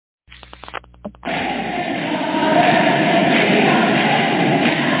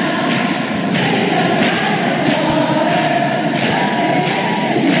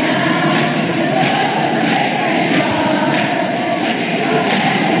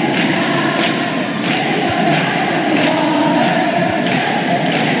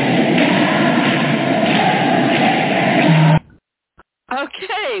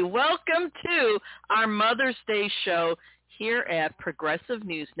Mother's Day show here at Progressive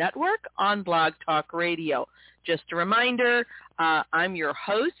News Network on Blog Talk Radio. Just a reminder, I'm your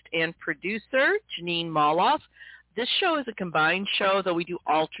host and producer, Jeanine Molloff. This show is a combined show, though we do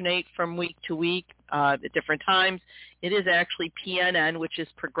alternate from week to week at different times. It is actually PNN, which is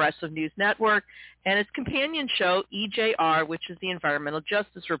Progressive News Network, and its companion show, EJR, which is the Environmental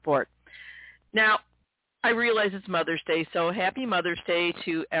Justice Report. Now, I realize it's Mother's Day, so happy Mother's Day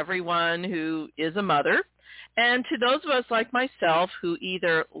to everyone who is a mother, and to those of us like myself who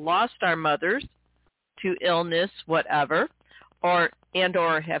either lost our mothers to illness, whatever, or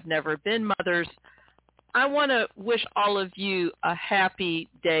have never been mothers. I want to wish all of you a happy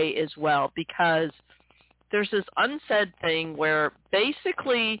day as well, because there's this unsaid thing where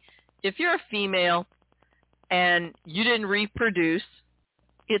basically if you're a female and you didn't reproduce,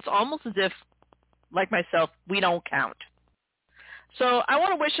 it's almost as if, like myself, we don't count. So I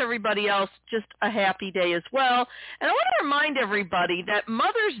want to wish everybody else just a happy day as well. And I want to remind everybody that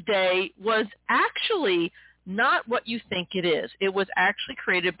Mother's Day was actually not what you think it is. It was actually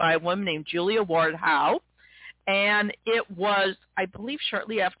created by a woman named Julia Ward Howe, and it was, I believe,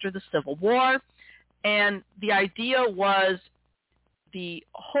 shortly after the Civil War. And the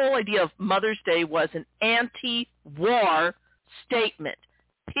whole idea of Mother's Day was an anti-war statement,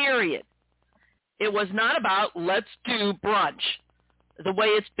 period. It was not about let's do brunch, the way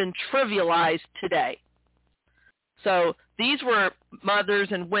it's been trivialized today. So these were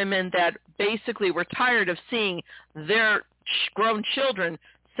mothers and women that basically were tired of seeing their grown children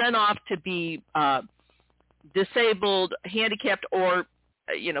sent off to be disabled, handicapped, or,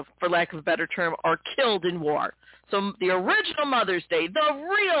 for lack of a better term, or killed in war. So the original Mother's Day, the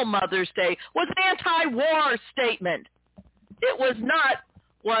real Mother's Day, was an anti-war statement. It was not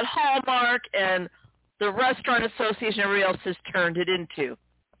what Hallmark and the Restaurant Association and everybody else has turned it into.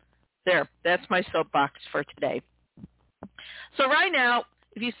 There, that's my soapbox for today. So right now,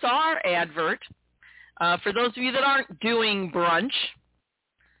 if you saw our advert, for those of you that aren't doing brunch,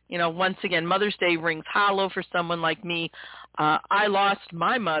 once again, Mother's Day rings hollow for someone like me. I lost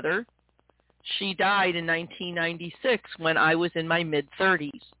my mother. She died in 1996 when I was in my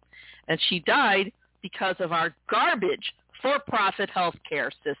mid-30s. And she died because of our garbage for-profit health care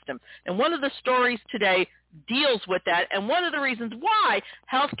system. And one of the stories today deals with that, and one of the reasons why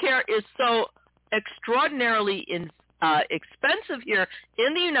health care is so extraordinarily expensive here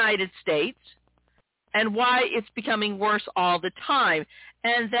in the United States, and why it's becoming worse all the time.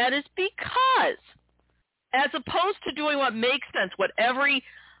 And that is because, as opposed to doing what makes sense, what every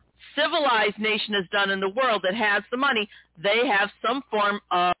civilized nation has done in the world that has the money, they have some form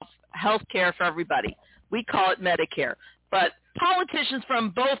of health care for everybody. We call it Medicare. But politicians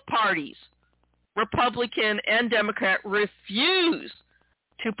from both parties, Republican and Democrat, refuse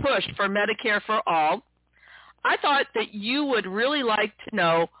to push for Medicare for all. I thought that you would really like to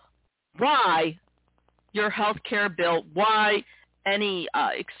know why your health care bill, why any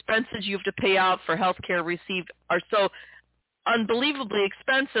expenses you have to pay out for health care received are so unbelievably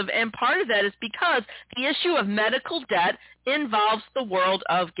expensive. And part of that is because the issue of medical debt involves the world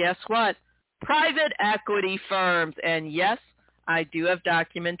of, guess what? Private equity firms. And yes, I do have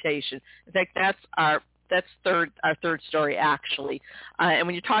documentation. In fact, that's our third story, actually. And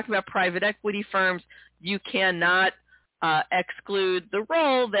when you're talking about private equity firms, you cannot exclude the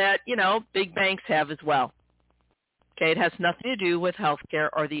role that, big banks have as well. Okay, it has nothing to do with healthcare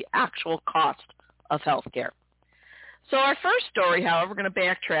or the actual cost of healthcare. So our first story, however, we're going to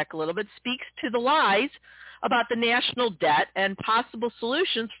backtrack a little bit, speaks to the lies about the national debt and possible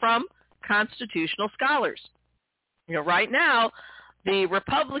solutions from constitutional scholars. Right now, the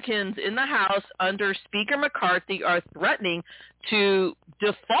Republicans in the House under Speaker McCarthy are threatening to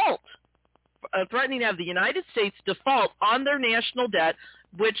have the United States default on their national debt,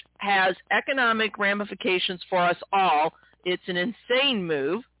 which has economic ramifications for us all. It's an insane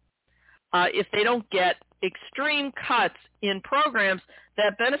move if they don't get extreme cuts in programs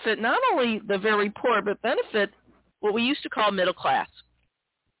that benefit not only the very poor, but benefit what we used to call middle class.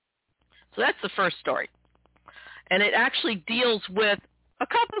 So that's the first story. And it actually deals with a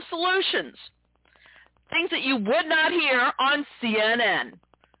couple of solutions, things that you would not hear on CNN.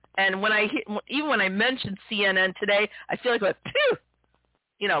 And even when I mentioned CNN today, I feel like,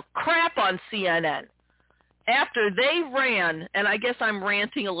 crap on CNN. After they ran, and I guess I'm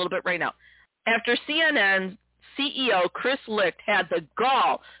ranting a little bit right now, after CNN CEO Chris Licht had the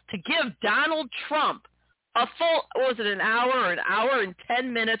gall to give Donald Trump a full, an hour and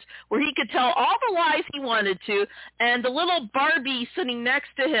 10 minutes where he could tell all the lies he wanted to, and the little Barbie sitting next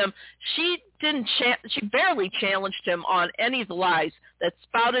to him, she barely challenged him on any of the lies that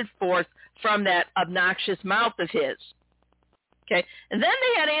spouted forth from that obnoxious mouth of his. Okay, and then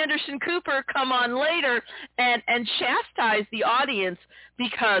they had Anderson Cooper come on later and chastise the audience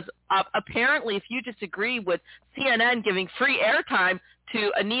because apparently if you disagree with CNN giving free airtime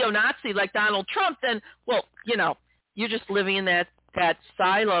to a neo-Nazi like Donald Trump, then, well, you know, you're just living in that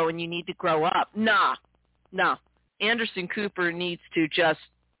silo and you need to grow up. Nah. Anderson Cooper needs to just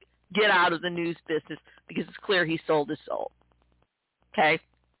get out of the news business because it's clear he sold his soul. Okay?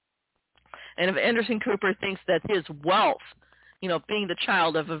 And if Anderson Cooper thinks that his wealth, you know, being the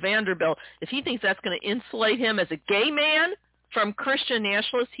child of a Vanderbilt, if he thinks that's going to insulate him as a gay man from Christian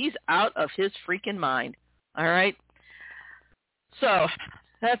nationalists, he's out of his freaking mind. All right? So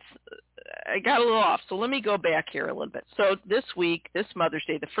I got a little off. So let me go back here a little bit. So this week, this Mother's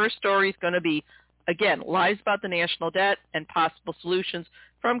Day, the first story is going to be, again, lies about the national debt and possible solutions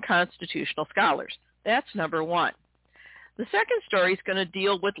from constitutional scholars. That's number one. The second story is going to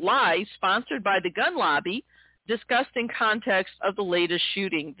deal with lies sponsored by the gun lobby discussed in context of the latest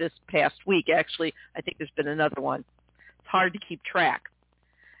shooting this past week. Actually, I think there's been another one. It's hard to keep track.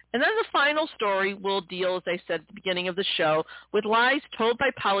 And then the final story will deal, as I said at the beginning of the show, with lies told by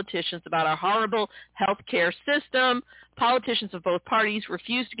politicians about our horrible health care system. Politicians of both parties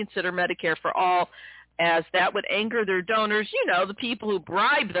refuse to consider Medicare for all, as that would anger their donors, you know, the people who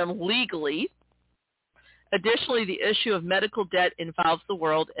bribe them legally. Additionally, the issue of medical debt involves the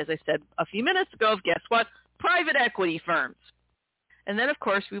world, as I said a few minutes ago, of guess what? Private equity firms. And then, of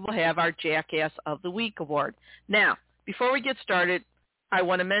course, we will have our Jackass of the Week award. Now, before we get started, I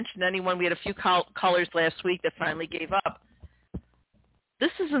want to mention anyone, we had a few callers last week that finally gave up.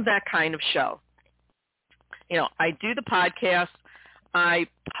 This isn't that kind of show. You know, I do the podcast. I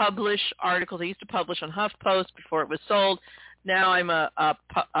publish articles. I used to publish on HuffPost before it was sold. Now I'm a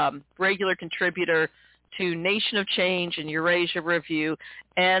regular contributor to Nation of Change and Eurasia Review.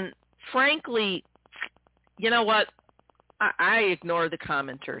 And frankly, you know what? I ignore the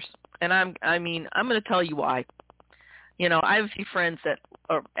commenters. And I'm going to tell you why. You know, I have a few friends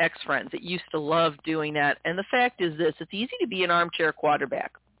or ex-friends that used to love doing that. And the fact is this, it's easy to be an armchair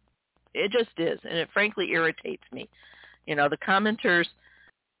quarterback. It just is. And it frankly irritates me. You know, the commenters,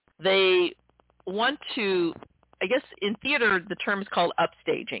 they want to, I guess in theater the term is called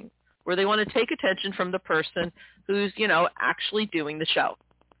upstaging, where they want to take attention from the person who's, you know, actually doing the show.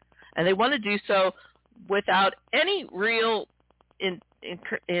 And they want to do so without any real, in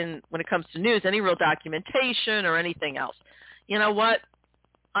when it comes to news, any real documentation or anything else. You know what?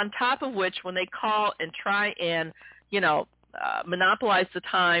 On top of which, when they call and try and, you know, monopolize the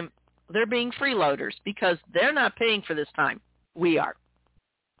time, they're being freeloaders because they're not paying for this time. We are.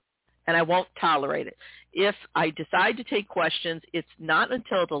 And I won't tolerate it. If I decide to take questions, it's not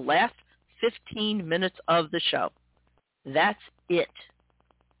until the last 15 minutes of the show. That's it.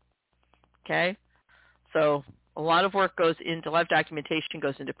 Okay? So a lot of work goes into, live documentation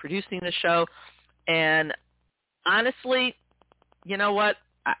goes into producing the show. And honestly, you know what?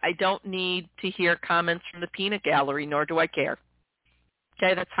 I don't need to hear comments from the peanut gallery, nor do I care.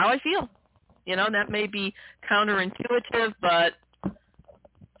 Okay, that's how I feel. You know, that may be counterintuitive, but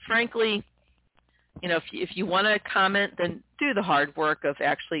frankly, you know, if you want to comment, then do the hard work of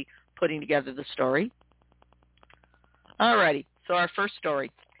actually putting together the story. All righty, so our first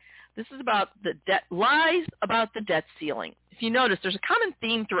story. This is about the debt, lies about the debt ceiling. If you notice, there's a common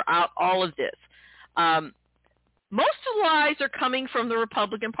theme throughout all of this. Most of the lies are coming from the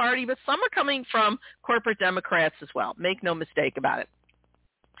Republican Party, but some are coming from corporate Democrats as well. Make no mistake about it.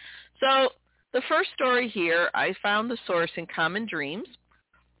 So the first story here, I found the source in Common Dreams,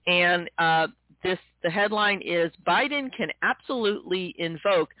 and the headline is, Biden can absolutely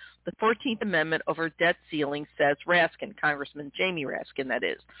invoke the 14th Amendment over debt ceiling, says Raskin, Congressman Jamie Raskin, that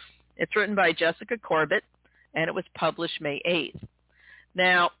is. It's written by Jessica Corbett, and it was published May 8th.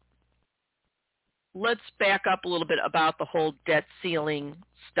 Now, let's back up a little bit about the whole debt ceiling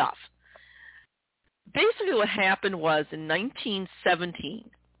stuff. Basically what happened was in 1917,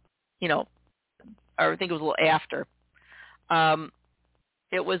 you know, or I think it was a little after,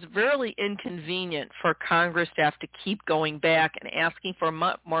 it was really inconvenient for Congress to have to keep going back and asking for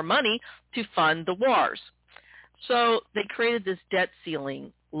more money to fund the wars. So they created this debt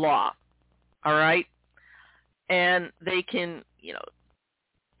ceiling law, all right? And they can, you know,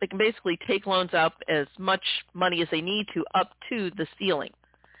 they can basically take loans up as much money as they need to up to the ceiling.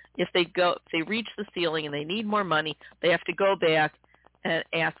 If they reach the ceiling and they need more money, they have to go back and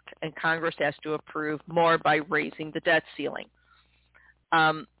ask, and Congress has to approve more by raising the debt ceiling.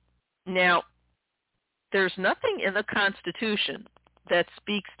 Now, there's nothing in the Constitution that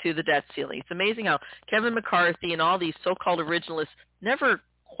speaks to the debt ceiling. It's amazing how Kevin McCarthy and all these so-called originalists never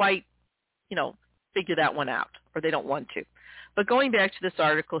quite figure that one out, or they don't want to. But going back to this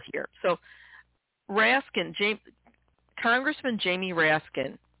article here. So Raskin, Congressman Jamie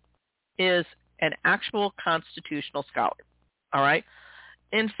Raskin is an actual constitutional scholar. All right.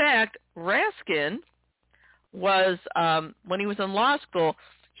 In fact, Raskin was, when he was in law school,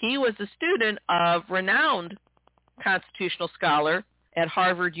 he was a student of renowned constitutional scholar at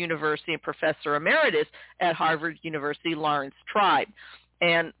Harvard University and professor emeritus at Harvard University, Lawrence Tribe.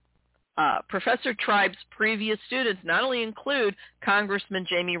 And Professor Tribe's previous students not only include Congressman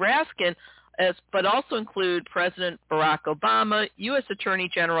Jamie Raskin, but also include President Barack Obama, U.S. Attorney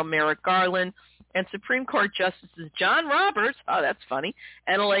General Merrick Garland, and Supreme Court Justices John Roberts, oh, that's funny,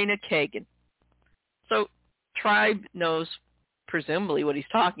 and Elena Kagan. So Tribe knows presumably what he's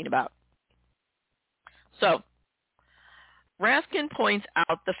talking about. So Raskin points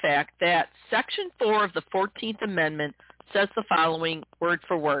out the fact that Section 4 of the 14th Amendment says the following word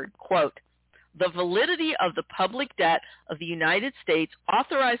for word, quote, "The validity of the public debt of the United States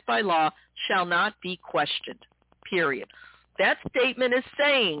authorized by law shall not be questioned," period. That statement is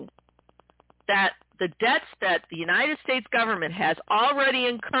saying that the debts that the United States government has already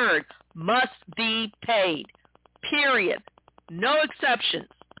incurred must be paid, period. No exceptions.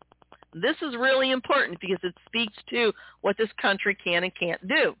 This is really important because it speaks to what this country can and can't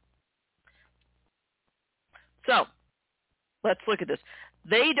do. So let's look at this.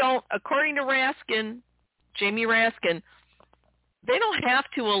 They don't, according to Raskin, Jamie Raskin, they don't have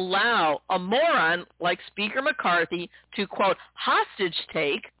to allow a moron like Speaker McCarthy to, quote, hostage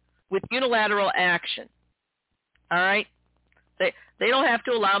take with unilateral action. All right? They don't have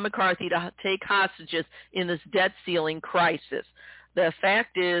to allow McCarthy to take hostages in this debt ceiling crisis. The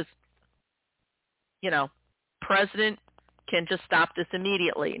fact is, President can just stop this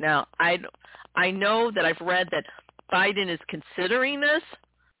immediately. Now, I know that I've read that Biden is considering this,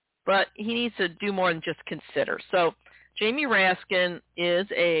 but he needs to do more than just consider. So Jamie Raskin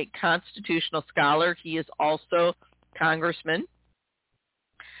is a constitutional scholar. He is also congressman.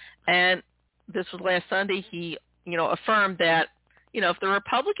 And this was last Sunday. He, affirmed that, if the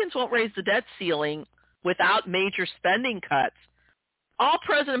Republicans won't raise the debt ceiling without major spending cuts, all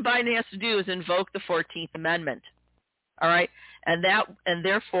President Biden has to do is invoke the 14th Amendment. All right? And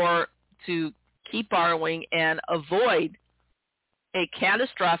therefore to keep borrowing and avoid a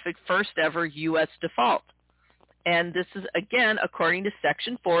catastrophic first ever U.S. default. And this is, again, according to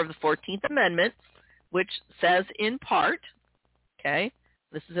Section 4 of the 14th Amendment, which says in part, okay,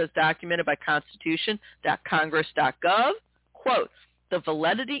 this is as documented by constitution.congress.gov, quote, the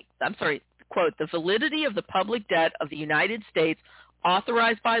validity of the public debt of the United States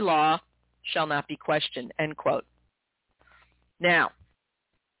authorized by law shall not be questioned, end quote. Now,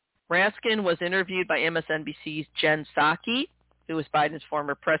 Raskin was interviewed by MSNBC's Jen Psaki, who was Biden's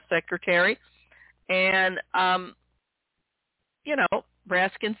former press secretary. And,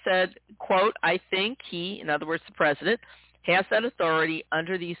 Raskin said, quote, "I think he," in other words, the president, "has that authority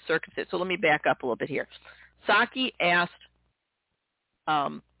under these circumstances." So let me back up a little bit here. Psaki asked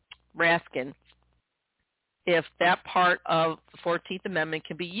Raskin if that part of the 14th Amendment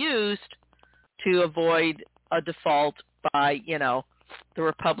can be used to avoid a default by, the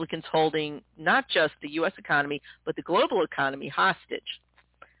Republicans holding not just the U.S. economy, but the global economy hostage.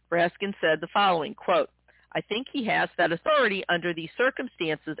 Raskin said the following, quote, "I think he has that authority under these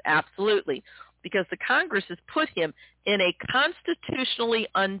circumstances, absolutely, because the Congress has put him in a constitutionally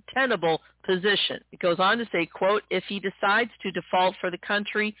untenable position." It goes on to say, quote, "If he decides to default for the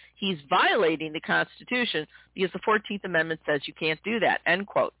country, he's violating the Constitution because the 14th Amendment says you can't do that," end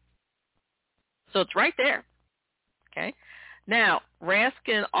quote. So it's right there. Okay. Now,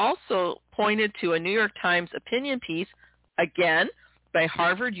 Raskin also pointed to a New York Times opinion piece, again, by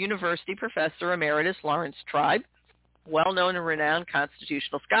Harvard University professor emeritus Lawrence Tribe, well-known and renowned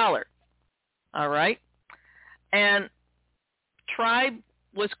constitutional scholar. All right. And Tribe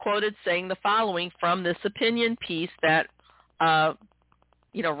was quoted saying the following from this opinion piece that,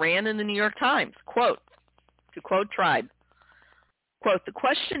 ran in the New York Times. Quote, to quote Tribe, quote, "The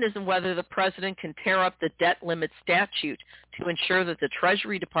question isn't whether the president can tear up the debt limit statute to ensure that the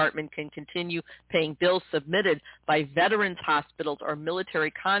Treasury Department can continue paying bills submitted by veterans hospitals or military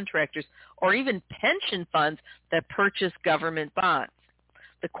contractors or even pension funds that purchase government bonds.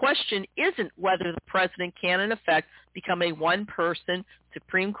 The question isn't whether the president can, in effect, become a one-person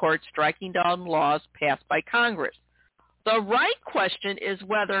Supreme Court striking down laws passed by Congress. The right question is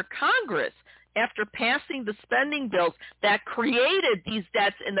whether Congress, after passing the spending bills that created these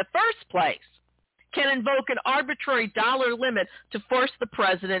debts in the first place, can invoke an arbitrary dollar limit to force the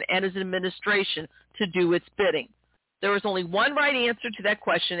president and his administration to do its bidding." There is only one right answer to that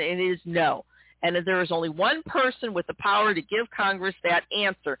question, and it is no. And there is only one person with the power to give Congress that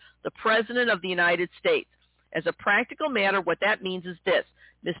answer, the President of the United States. As a practical matter, what that means is this.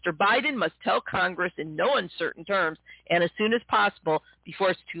 Mr. Biden must tell Congress in no uncertain terms and as soon as possible,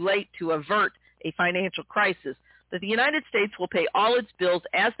 before it's too late to avert a financial crisis, that the United States will pay all its bills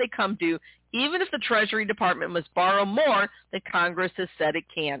as they come due, even if the Treasury Department must borrow more than Congress has said it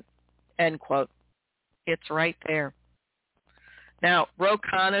can. End quote. It's right there. Now, Ro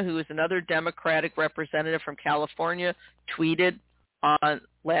Khanna, who is another Democratic representative from California, tweeted on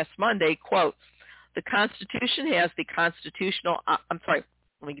last Monday, quote, the Constitution has the constitutional,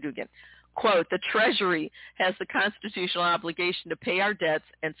 quote, the Treasury has the constitutional obligation to pay our debts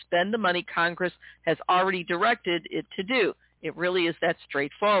and spend the money Congress has already directed it to do. It really is that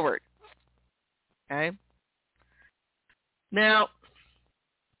straightforward. Okay? Now,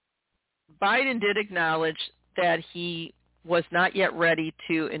 Biden did acknowledge that he was not yet ready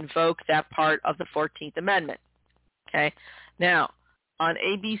to invoke that part of the 14th Amendment. Okay? Now, on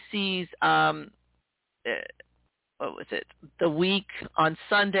ABC's The Week on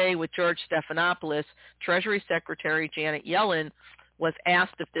Sunday with George Stephanopoulos, Treasury Secretary Janet Yellen was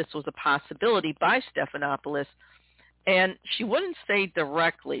asked if this was a possibility by Stephanopoulos, and she wouldn't say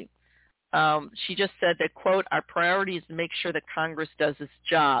directly. She just said that, quote, our priority is to make sure that Congress does its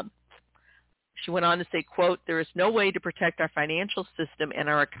job. She went on to say, quote, there is no way to protect our financial system and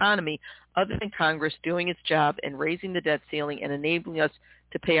our economy other than Congress doing its job and raising the debt ceiling and enabling us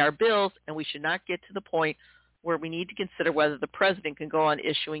to pay our bills, and we should not get to the point where we need to consider whether the president can go on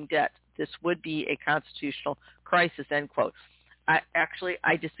issuing debt. This would be a constitutional crisis, end quote. I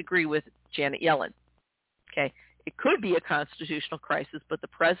disagree with Janet Yellen. Okay, it could be a constitutional crisis, but the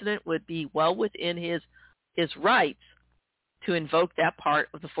president would be well within his rights to invoke that part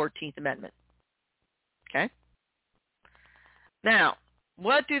of the 14th Amendment. Okay? Now,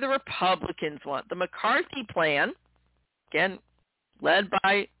 what do the Republicans want? The McCarthy plan, again, led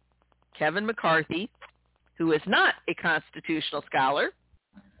by Kevin McCarthy, who is not a constitutional scholar,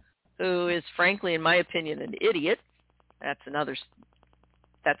 who is, frankly, in my opinion, an idiot. That's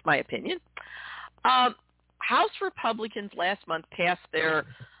my opinion. House Republicans last month passed their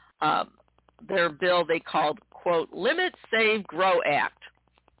bill they called, quote, Limit, Save, Grow Act.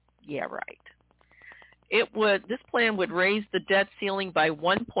 Yeah, right. This plan would raise the debt ceiling by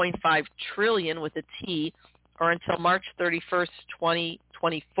 $1.5 trillion with a T, or until March 31st,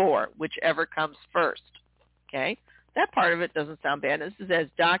 2024, whichever comes first. Okay, that part of it doesn't sound bad. This is as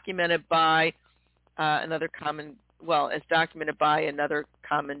documented by another Common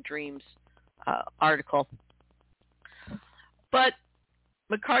Dreams article. But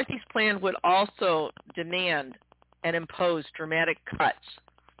McCarthy's plan would also demand and impose dramatic cuts,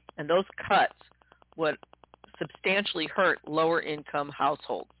 and those cuts would substantially hurt lower-income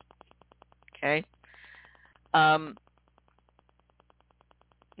households. Okay?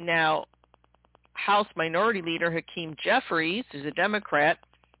 Now, House Minority Leader Hakeem Jeffries, who's a Democrat,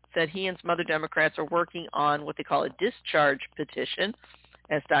 said he and some other Democrats are working on what they call a discharge petition,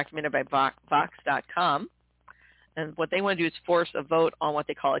 as documented by Vox.com. And what they want to do is force a vote on what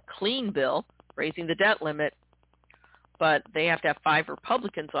they call a clean bill, raising the debt limit, but they have to have 5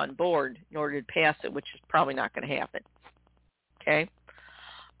 Republicans on board in order to pass it, which is probably not going to happen. Okay?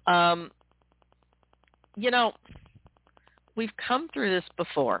 We've come through this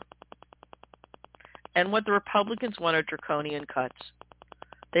before. And what the Republicans want are draconian cuts.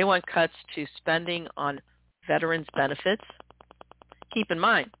 They want cuts to spending on veterans' benefits. Keep in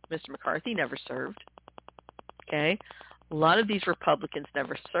mind, Mr. McCarthy never served. Okay? A lot of these Republicans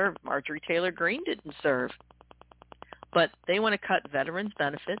never served. Marjorie Taylor Greene didn't serve. But they want to cut veterans'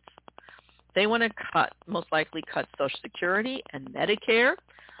 benefits. They want to most likely cut Social Security and Medicare.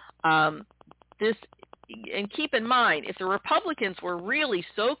 And keep in mind, if the Republicans were really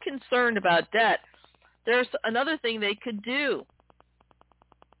so concerned about debt, there's another thing they could do.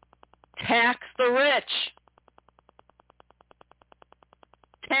 Tax the rich.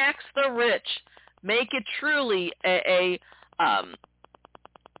 Tax the rich. Make it truly a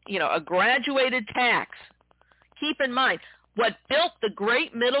graduated tax. Keep in mind, what built the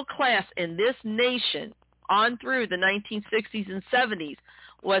great middle class in this nation on through the 1960s and 70s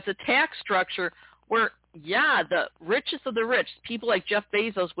was a tax structure where, the richest of the rich, people like Jeff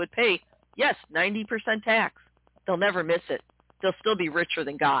Bezos, would pay, 90% tax. They'll never miss it. They'll still be richer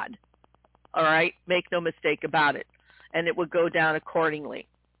than God. All right? Make no mistake about it. And it would go down accordingly.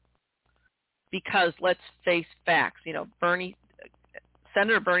 Because let's face facts.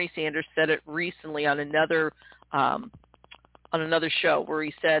 Senator Bernie Sanders said it recently on another show where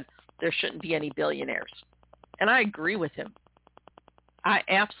he said there shouldn't be any billionaires. And I agree with him. I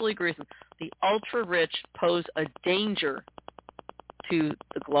absolutely agree with him. The ultra-rich pose a danger to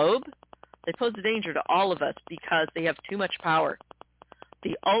the globe. They pose a danger to all of us because they have too much power.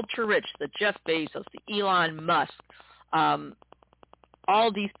 The ultra-rich, the Jeff Bezos, the Elon Musk,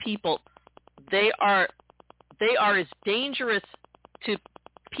 all these people, they are as dangerous to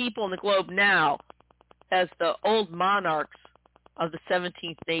people in the globe now as the old monarchs of the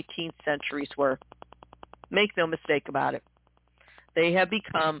 17th and 18th centuries were. Make no mistake about it. They have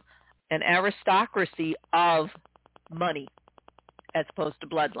become an aristocracy of money as opposed to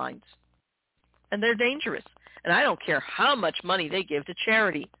bloodlines. And they're dangerous. And I don't care how much money they give to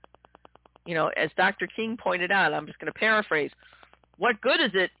charity. You know, as Dr. King pointed out, I'm just going to paraphrase, what good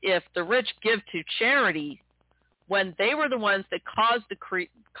is it if the rich give to charity when they were the ones that caused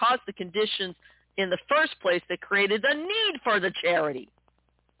the conditions in the first place that created the need for the charity?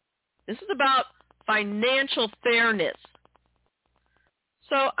 This is about financial fairness.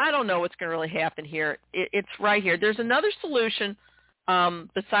 So I don't know what's going to really happen here. It's right here. There's another solution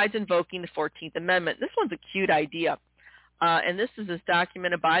besides invoking the 14th Amendment. This one's a cute idea, and this is as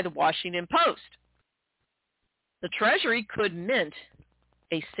documented by the Washington Post. The Treasury could mint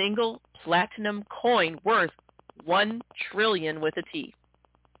a single platinum coin worth $1 trillion with a T.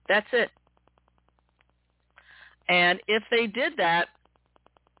 That's it. And if they did that,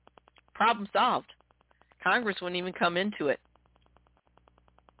 problem solved. Congress wouldn't even come into it.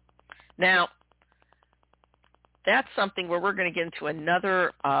 Now, that's something where we're going to get into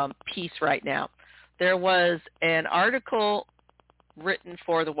another piece right now. There was an article written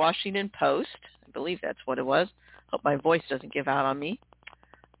for the Washington Post. I believe that's what it was. Hope my voice doesn't give out on me.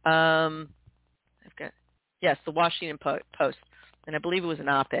 The Washington Post. And I believe it was an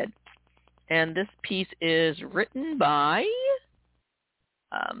op-ed. And this piece is written by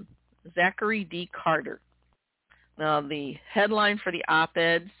Zachary D. Carter. Now, the headline for the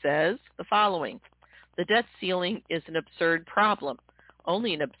op-ed says the following. The debt ceiling is an absurd problem.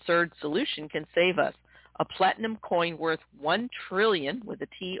 Only an absurd solution can save us. A platinum coin worth $1 trillion with a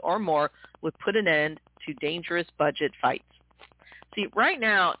T or more would put an end to dangerous budget fights. See, right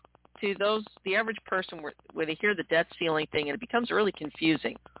now, to the average person where they hear the debt ceiling thing, and it becomes really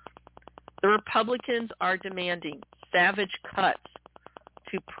confusing. The Republicans are demanding savage cuts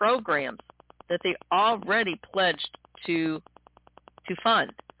to programs that they already pledged to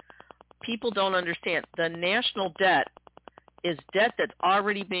fund. People don't understand. The national debt is debt that's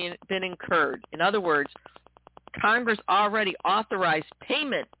already been incurred. In other words, Congress already authorized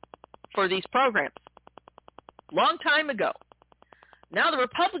payment for these programs long time ago. Now the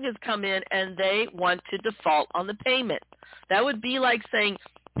Republicans come in and they want to default on the payment. That would be like saying,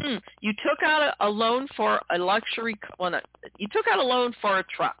 you took out a loan for a luxury, you took out a loan for a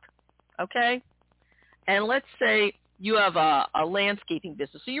truck, okay? And let's say you have a landscaping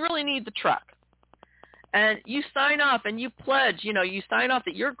business, so you really need the truck. And you sign off and you pledge, you sign off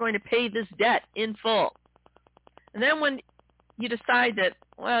that you're going to pay this debt in full. And then when you decide that,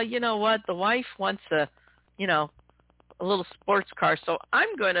 well, you know what, the wife wants a little sports car, so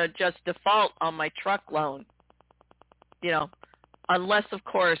I'm going to just default on my truck loan, unless, of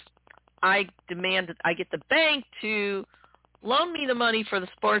course, I demand that I get the bank to loan me the money for the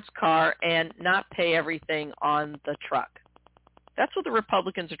sports car and not pay everything on the truck. That's what the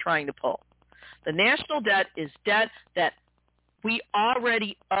Republicans are trying to pull. The national debt is debt that we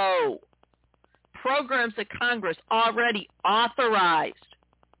already owe. Programs that Congress already authorized.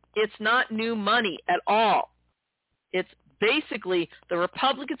 It's not new money at all. It's basically the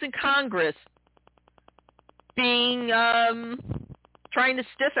Republicans in Congress being trying to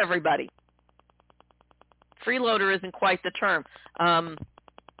stiff everybody. Freeloader isn't quite the term.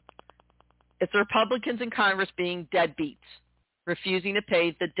 It's the Republicans in Congress being deadbeats, refusing to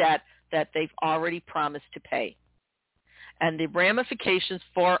pay the debt that they've already promised to pay. And the ramifications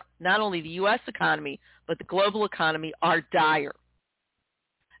for not only the U.S. economy, but the global economy are dire.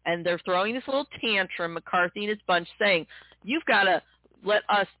 And they're throwing this little tantrum, McCarthy and his bunch, saying, you've got to let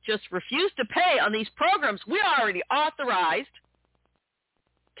us just refuse to pay on these programs we already authorized,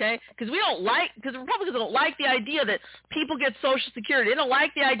 okay? Because the Republicans don't like the idea that people get Social Security. They don't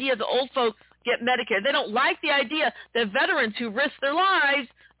like the idea that old folks get Medicare. They don't like the idea that veterans who risk their lives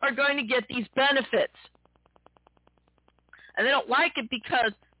are going to get these benefits. And they don't like it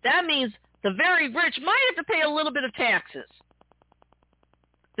because that means the very rich might have to pay a little bit of taxes.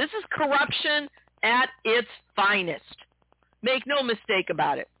 This is corruption at its finest. Make no mistake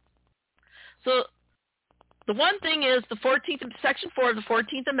about it. So the one thing is Section 4 of the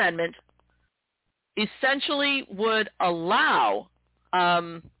 14th Amendment essentially would allow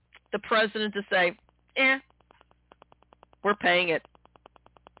the president to say, We're paying it,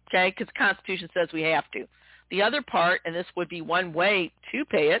 okay, because the Constitution says we have to. The other part, and this would be one way to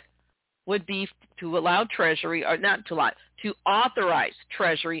pay it, would be to allow Treasury, or not to allow, to authorize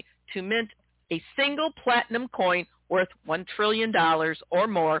Treasury to mint a single platinum coin worth $1 trillion or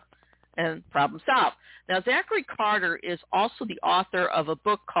more, and problem solved. Now, Zachary Carter is also the author of a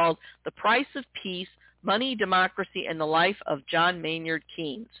book called The Price of Peace, Money, Democracy, and the Life of John Maynard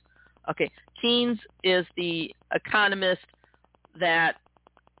Keynes. Okay, Keynes is the economist that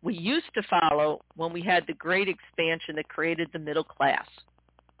we used to follow when we had the great expansion that created the middle class.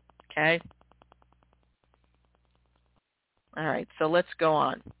 Okay? All right, so let's go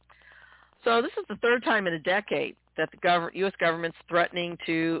on. So this is the third time in a decade that the U.S. government's threatening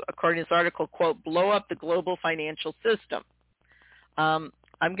to, according to this article, quote, blow up the global financial system. I'm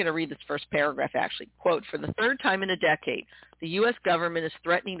going to read this first paragraph, actually. Quote, for the third time in a decade, the U.S. government is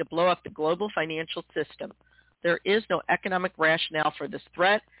threatening to blow up the global financial system. There is no economic rationale for this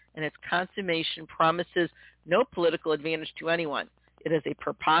threat, and its consummation promises no political advantage to anyone. It is a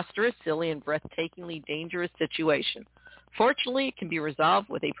preposterous, silly, and breathtakingly dangerous situation. Fortunately, it can be resolved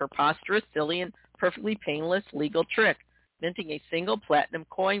with a preposterous, silly, and perfectly painless legal trick, minting a single platinum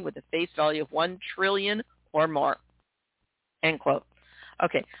coin with a face value of $1 trillion or more. End quote.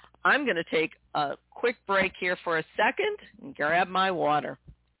 Okay, I'm going to take a quick break here for a second and grab my water.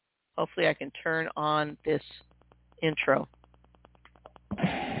 Hopefully I can turn on this intro.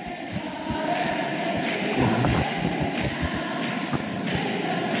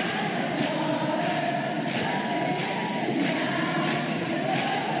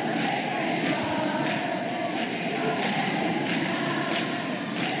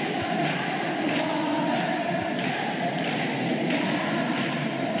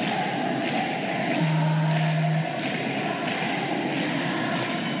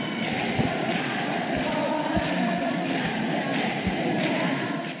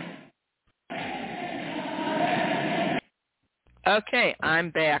 Okay, I'm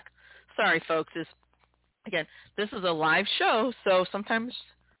back. Sorry, folks. Again, this is a live show, so sometimes,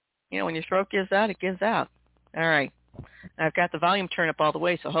 when your throat gives out, it gives out. All right. I've got the volume turned up all the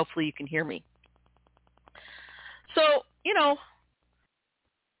way, so hopefully you can hear me. So,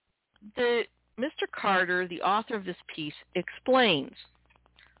 Mr. Carter, the author of this piece, explains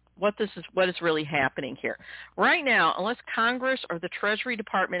what is really happening here. Right now, unless Congress or the Treasury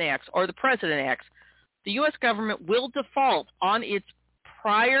Department acts or the President acts, the U.S. government will default on its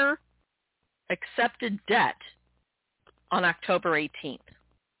prior accepted debt on October 18th.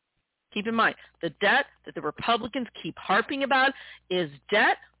 Keep in mind, the debt that the Republicans keep harping about is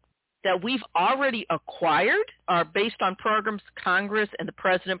debt that we've already acquired are based on programs Congress and the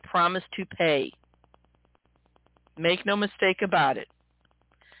President promised to pay. Make no mistake about it.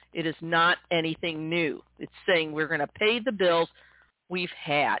 It is not anything new. It's saying we're going to pay the bills we've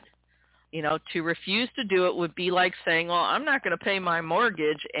had. To refuse to do it would be like saying, well, I'm not going to pay my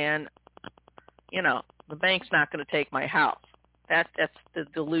mortgage and, the bank's not going to take my house. That's the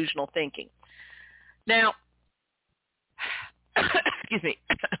delusional thinking. Now, excuse me,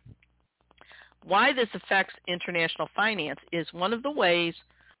 why this affects international finance is one of the ways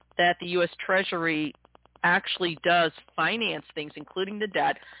that the U.S. Treasury actually does finance things, including the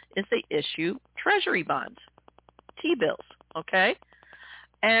debt, is they issue Treasury bonds, T-bills, okay?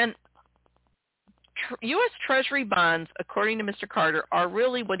 And U.S. Treasury bonds, according to Mr. Carter, are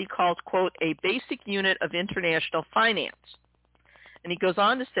really what he calls, quote, a basic unit of international finance. And he goes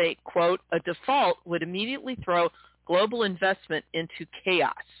on to say, quote, a default would immediately throw global investment into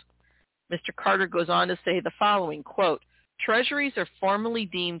chaos. Mr. Carter goes on to say the following, quote, Treasuries are formally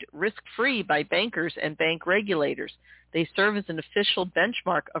deemed risk-free by bankers and bank regulators. They serve as an official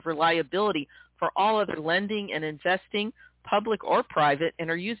benchmark of reliability for all other lending and investing, public or private, and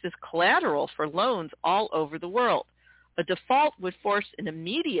are used as collateral for loans all over the world. A default would force an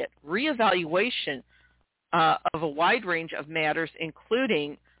immediate reevaluation of a wide range of matters,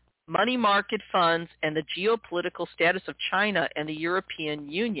 including money market funds and the geopolitical status of China and the European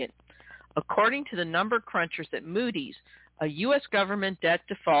Union. According to the number crunchers at Moody's, a U.S. government debt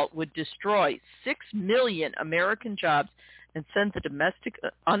default would destroy 6 million American jobs and send the domestic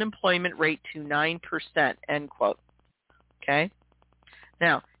unemployment rate to 9%, end quote. Okay?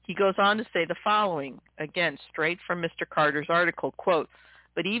 Now, he goes on to say the following, again, straight from Mr. Carter's article, quote,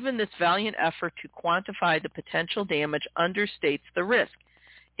 but even this valiant effort to quantify the potential damage understates the risk.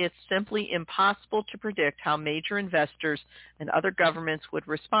 It's simply impossible to predict how major investors and other governments would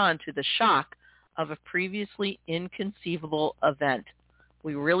respond to the shock of a previously inconceivable event.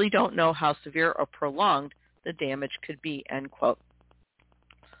 We really don't know how severe or prolonged the damage could be, end quote.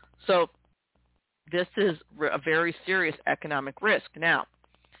 So this is a very serious economic risk. Now,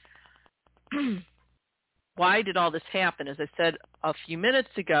 why did all this happen? As I said a few minutes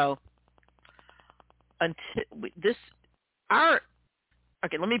ago, let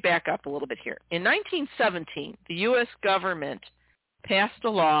me back up a little bit here. In 1917, the U.S. government passed a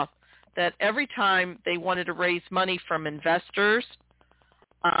law that every time they wanted to raise money from investors,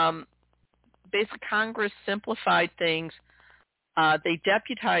 basically Congress simplified things. They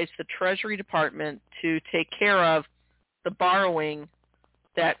deputized the Treasury Department to take care of the borrowing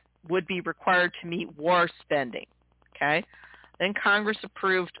that would be required to meet war spending. Okay? Then Congress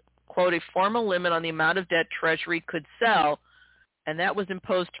approved, quote, a formal limit on the amount of debt Treasury could sell, and that was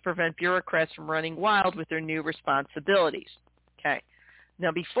imposed to prevent bureaucrats from running wild with their new responsibilities. Okay.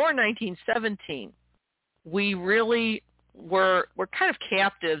 Now, before 1917, we really were kind of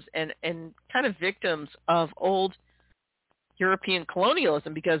captives and kind of victims of old European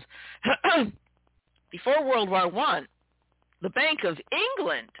colonialism, because before World War I, the Bank of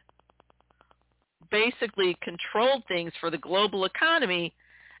England basically controlled things for the global economy,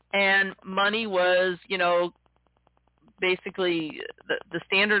 and money was, basically the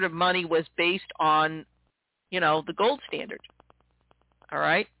standard of money was based on, the gold standard. All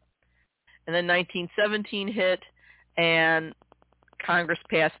right? And then 1917 hit, and Congress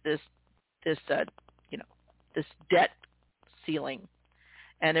passed this debt ceiling,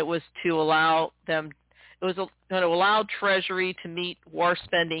 and it was to allow them. It was going to allow Treasury to meet war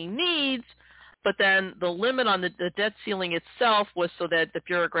spending needs, but then the limit on the debt ceiling itself was so that the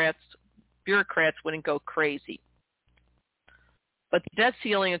bureaucrats wouldn't go crazy. But the debt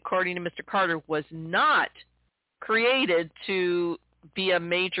ceiling, according to Mr. Carter, was not created to be a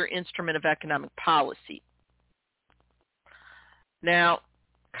major instrument of economic policy. Now,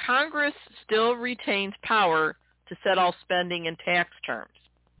 Congress still retains power to set all spending and tax terms,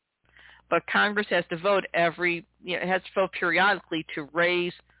 but Congress has to vote periodically to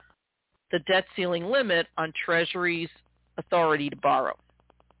raise the debt ceiling limit on Treasury's authority to borrow.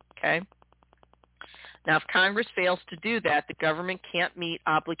 Okay? Now, if Congress fails to do that, the government can't meet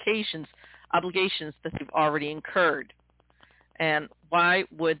obligations that they've already incurred. And why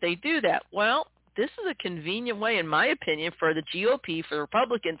would they do that? Well, this is a convenient way, in my opinion, for the GOP, for the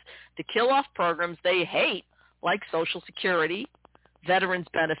Republicans, to kill off programs they hate, like Social Security, veterans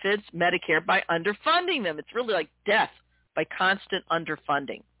benefits, Medicare, by underfunding them. It's really like death by constant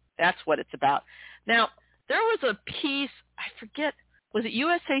underfunding. That's what it's about. Now, there was a piece, I forget, was it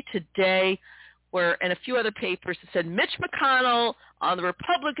USA Today, and a few other papers that said Mitch McConnell on the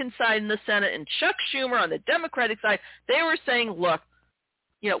Republican side in the Senate and Chuck Schumer on the Democratic side, they were saying, look,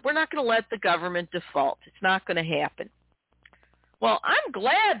 we're not going to let the government default. It's not going to happen. Well, I'm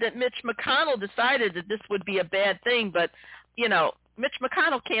glad that Mitch McConnell decided that this would be a bad thing, but, Mitch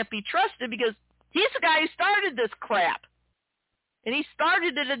McConnell can't be trusted because he's the guy who started this crap. And he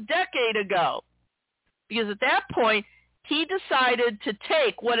started it a decade ago. Because at that point, he decided to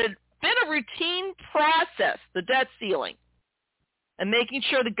take what had been a routine process, the debt ceiling, and making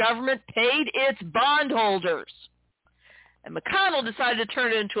sure the government paid its bondholders. And McConnell decided to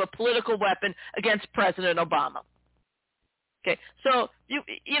turn it into a political weapon against President Obama. Okay, so,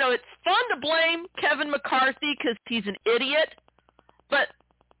 it's fun to blame Kevin McCarthy because he's an idiot, but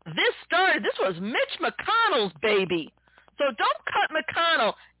this was Mitch McConnell's baby. So don't cut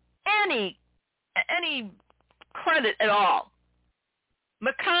McConnell any credit at all.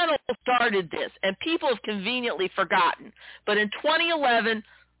 McConnell started this, and people have conveniently forgotten. But in 2011,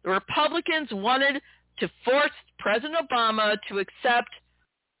 the Republicans wanted to force President Obama to accept,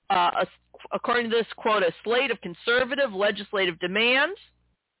 according to this quote, a slate of conservative legislative demands,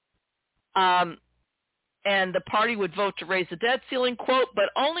 and the party would vote to raise the debt ceiling, quote, but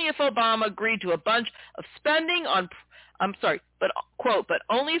only if Obama agreed to a bunch of spending on, but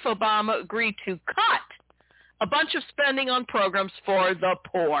only if Obama agreed to cut a bunch of spending on programs for the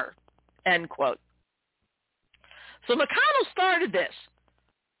poor, end quote. So McConnell started this,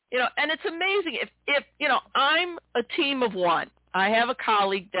 and it's amazing. If I'm a team of one. I have a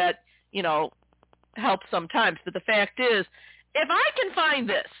colleague that, helps sometimes, but the fact is, if I can find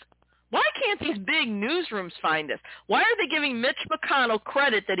this, why can't these big newsrooms find this? Why are they giving Mitch McConnell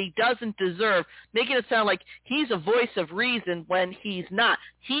credit that he doesn't deserve, making it sound like he's a voice of reason when he's not?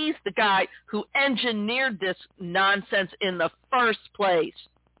 He's the guy who engineered this nonsense in the first place.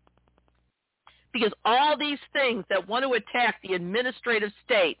 Because all these things that want to attack the administrative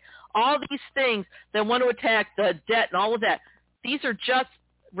state, all these things that want to attack the debt and all of that, these are just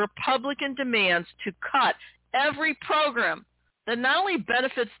Republican demands to cut every program that not only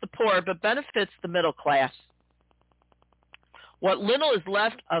benefits the poor, but benefits the middle class. What little is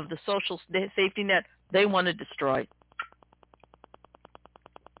left of the social safety net, they want to destroy.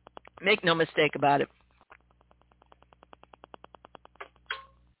 Make no mistake about it.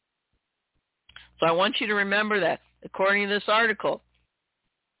 So I want you to remember that, according to this article,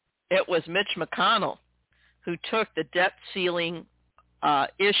 it was Mitch McConnell who took the debt ceiling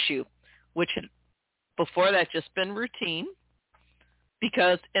issue, which had before that just been routine,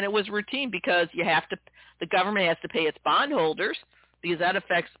 and it was routine because the government has to pay its bondholders because that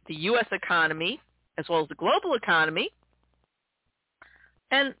affects the U.S. economy as well as the global economy,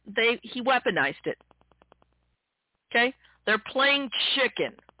 and he weaponized it. Okay? They're playing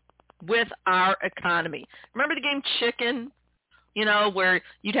chicken with our economy. Remember the game Chicken? Where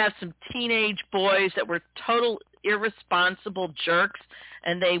you'd have some teenage boys that were total irresponsible jerks,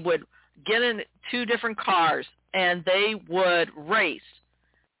 and they would get in two different cars, and they would race,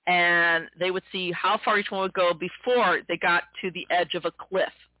 and they would see how far each one would go before they got to the edge of a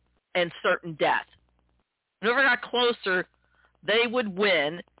cliff and certain death. Whoever got closer, they would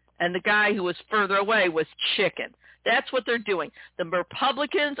win, and the guy who was further away was chicken. That's what they're doing. The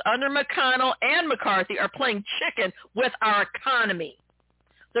Republicans under McConnell and McCarthy are playing chicken with our economy.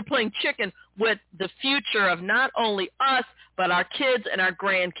 They're playing chicken with the future of not only us, but our kids and our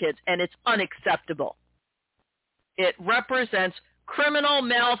grandkids, and it's unacceptable. It represents criminal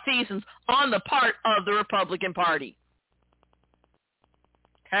malfeasance on the part of the Republican Party.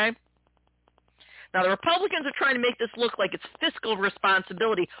 Okay? Now, the Republicans are trying to make this look like it's fiscal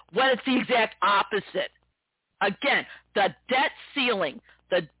responsibility when it's the exact opposite. Again, the debt ceiling,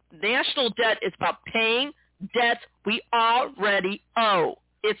 the national debt is about paying debts we already owe.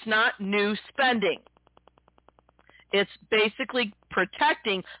 It's not new spending. It's basically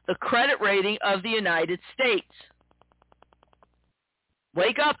protecting the credit rating of the United States.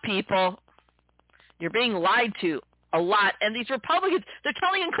 Wake up, people. You're being lied to a lot. And these Republicans, they're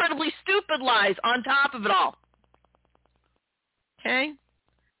telling incredibly stupid lies on top of it all. Okay?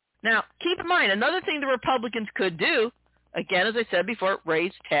 Now, keep in mind, another thing the Republicans could do, again, as I said before,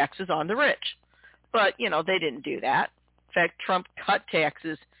 raise taxes on the rich. But, they didn't do that. In fact, Trump cut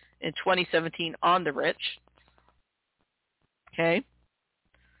taxes in 2017 on the rich. Okay?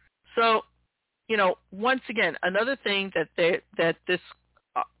 So, once again, another thing that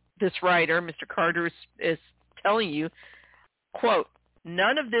this writer, Mr. Carter, is telling you, quote,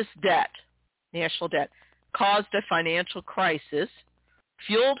 none of this debt, national debt, caused a financial crisis,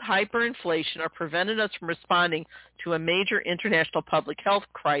 fueled hyperinflation, or prevented us from responding to a major international public health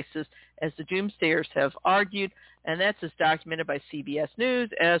crisis, as the doomsayers have argued, and that's as documented by CBS News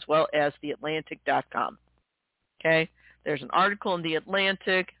as well as TheAtlantic.com. Okay? There's an article in The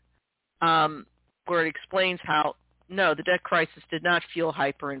Atlantic where it explains how, no, the debt crisis did not fuel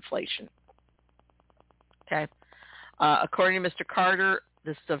hyperinflation. Okay? According to Mr. Carter,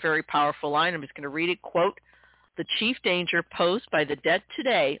 this is a very powerful line. I'm just going to read it. Quote, the chief danger posed by the debt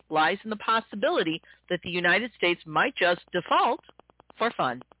today lies in the possibility that the United States might just default for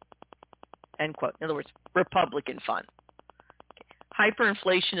fun. End quote. In other words, Republican fun. Okay.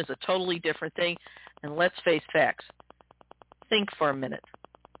 Hyperinflation is a totally different thing, and let's face facts. Think for a minute.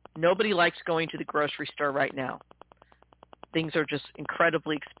 Nobody likes going to the grocery store right now. Things are just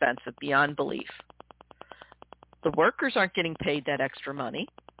incredibly expensive, beyond belief. The workers aren't getting paid that extra money.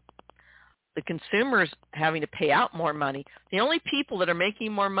 The consumers having to pay out more money. The only people that are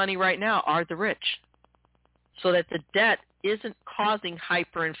making more money right now are the rich. So that the debt isn't causing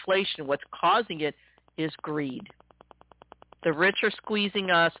hyperinflation. What's causing it is greed. The rich are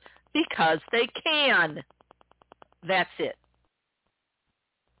squeezing us because they can. That's it.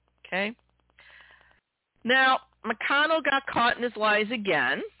 Okay? Now, McConnell got caught in his lies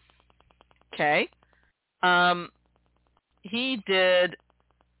again. Okay? He did,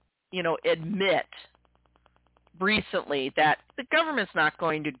 admit recently that the government's not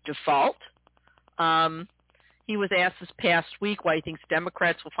going to default. He was asked this past week why he thinks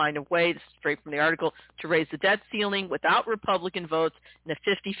Democrats will find a way, this is straight from the article, to raise the debt ceiling without Republican votes in a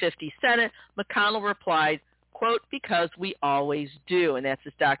 50-50 Senate. McConnell replied, quote, because we always do, and that's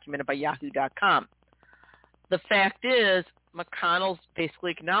as documented by Yahoo.com. The fact is, McConnell's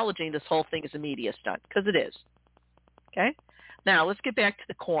basically acknowledging this whole thing is a media stunt, because it is. Okay? Now, let's get back to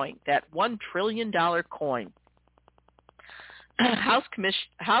the coin, that $1 trillion coin. House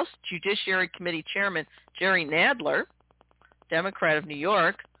Judiciary Committee Chairman Jerry Nadler, Democrat of New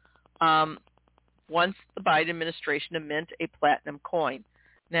York, wants the Biden administration to mint a platinum coin.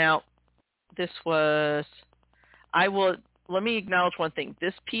 Now, let me acknowledge one thing.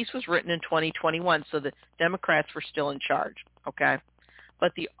 This piece was written in 2021, so the Democrats were still in charge, okay?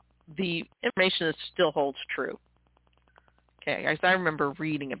 But the information still holds true. Okay, as I remember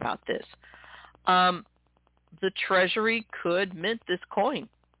reading about this. The Treasury could mint this coin.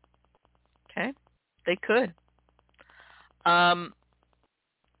 Okay, they could. And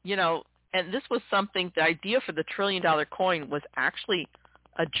this was something, the idea for the $1 trillion coin was actually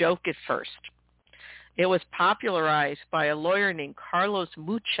a joke at first. It was popularized by a lawyer named Carlos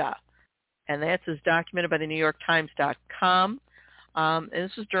Mucha, and that's as documented by the NewYorkTimes.com. And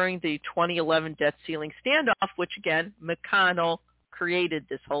this was during the 2011 debt ceiling standoff, which, again, McConnell created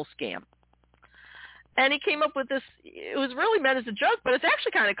this whole scam. And he came up with this. It was really meant as a joke, but it's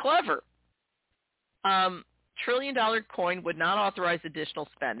actually kind of clever. $1 trillion coin would not authorize additional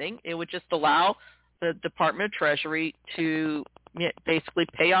spending. It would just allow the Department of Treasury to basically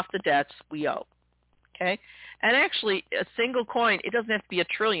pay off the debts we owe. Okay? And actually, a single coin, it doesn't have to be $1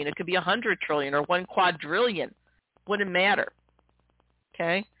 trillion. It could be 100 trillion or 1 quadrillion. Wouldn't matter.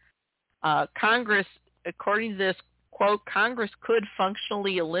 Okay? Congress, according to this, quote, Congress could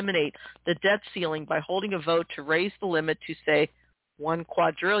functionally eliminate the debt ceiling by holding a vote to raise the limit to, say, 1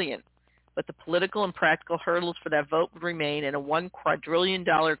 quadrillion. But the political and practical hurdles for that vote would remain, and a $1 quadrillion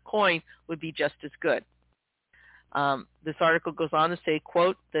coin would be just as good. This article goes on to say,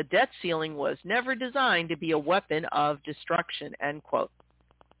 quote, the debt ceiling was never designed to be a weapon of destruction, end quote.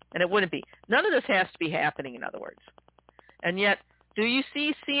 And it wouldn't be. None of this has to be happening, in other words. And yet, do you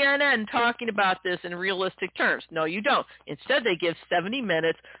see CNN talking about this in realistic terms? No, you don't. Instead, they give 70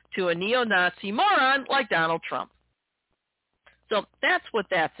 minutes to a neo-Nazi moron like Donald Trump. So that's what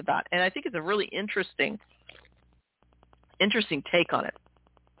that's about. And I think it's a really interesting take on it.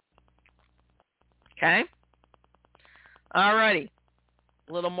 Okay? All righty.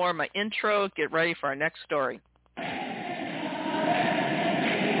 A little more of my intro. Get ready for our next story.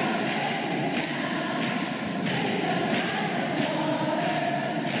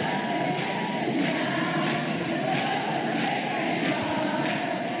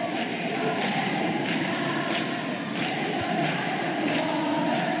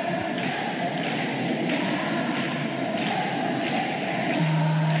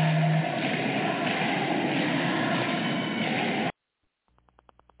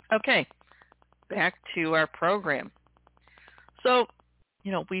 Okay, back to our program. So,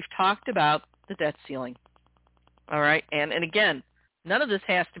 we've talked about the debt ceiling, all right? And again, none of this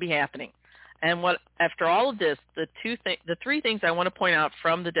has to be happening. And after all of this, the three things I want to point out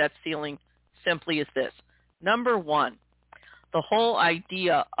from the debt ceiling simply is this. Number one, the whole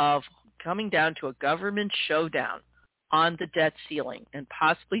idea of coming down to a government showdown on the debt ceiling and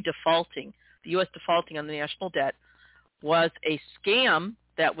possibly the U.S. defaulting on the national debt was a scam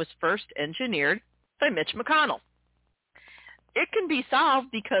that was first engineered by Mitch McConnell. It can be solved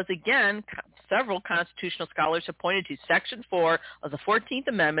because, again, several constitutional scholars have pointed to Section 4 of the 14th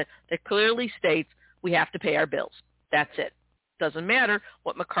Amendment that clearly states we have to pay our bills. That's it. Doesn't matter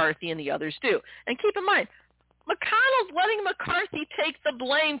what McCarthy and the others do. And keep in mind, McConnell's letting McCarthy take the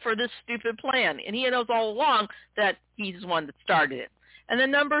blame for this stupid plan, and he knows all along that he's the one that started it. And then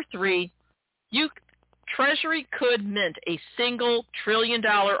number three, Treasury could mint a single $1 trillion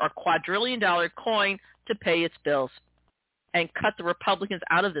or quadrillion coin to pay its bills and cut the Republicans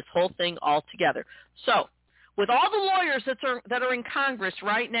out of this whole thing altogether. So, with all the lawyers that are in Congress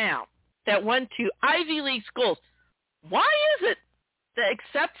right now that went to Ivy League schools, why is it that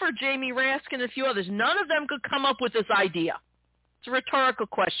except for Jamie Raskin and a few others, none of them could come up with this idea? It's a rhetorical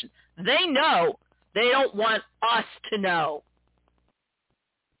question. They know. They don't want us to know.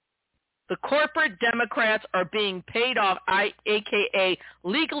 The corporate Democrats are being paid off, a.k.a.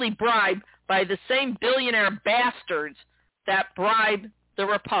 legally bribed by the same billionaire bastards that bribe the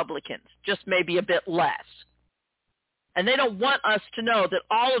Republicans, just maybe a bit less. And they don't want us to know that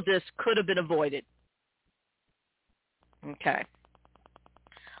all of this could have been avoided. Okay.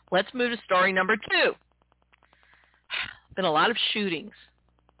 Let's move to story number 2. Been a lot of shootings,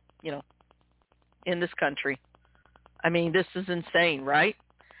 in this country. I mean, this is insane, right?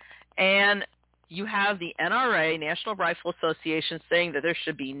 And you have the NRA, National Rifle Association, saying that there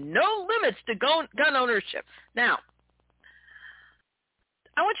should be no limits to gun ownership. Now,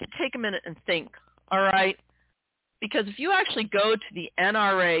 I want you to take a minute and think, all right? Because if you actually go to the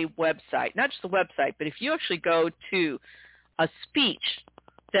NRA website, not just the website, but if you actually go to a speech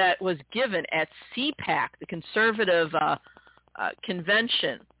that was given at CPAC, the conservative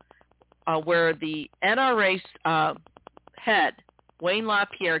convention, where the NRA head, Wayne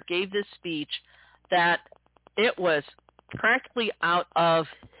LaPierre, gave this speech that it was practically out of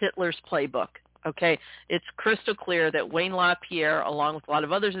Hitler's playbook, okay? It's crystal clear that Wayne LaPierre, along with a lot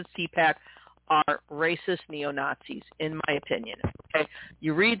of others at CPAC, are racist neo-Nazis, in my opinion. Okay,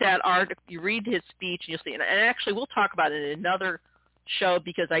 you read that article, you read his speech, and you'll see. And actually, we'll talk about it in another show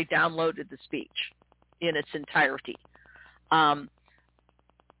because I downloaded the speech in its entirety.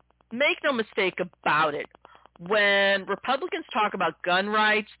 Make no mistake about it. When Republicans talk about gun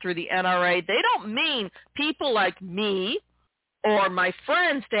rights through the NRA, they don't mean people like me or my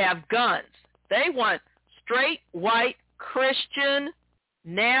friends to have guns. They want straight, white, Christian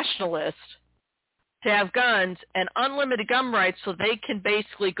nationalists to have guns and unlimited gun rights so they can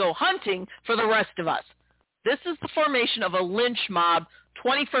basically go hunting for the rest of us. This is the formation of a lynch mob,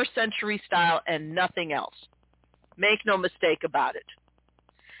 21st century style, and nothing else. Make no mistake about it.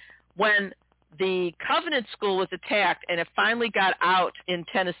 When the Covenant School was attacked and it finally got out in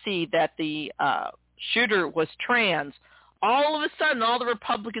Tennessee that the shooter was trans, all of a sudden all the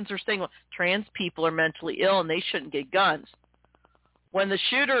Republicans are saying, well, trans people are mentally ill and they shouldn't get guns. When the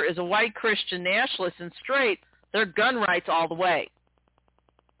shooter is a white Christian nationalist and straight, they're gun rights all the way.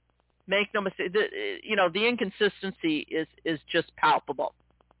 Make no mistake, the inconsistency is just palpable.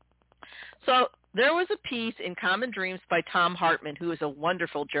 So there was a piece in Common Dreams by Tom Hartman, who is a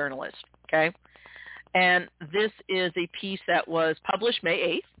wonderful journalist, okay? And this is a piece that was published May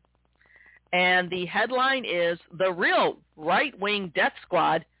 8th. And the headline is, "The Real Right-Wing Death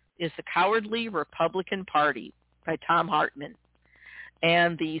Squad is the Cowardly Republican Party," by Tom Hartman.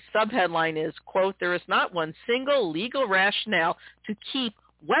 And the subheadline is, quote, "There is not one single legal rationale to keep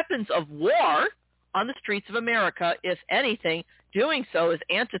weapons of war on the streets of America. If anything, doing so is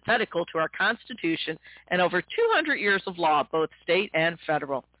antithetical to our Constitution and over 200 years of law, both state and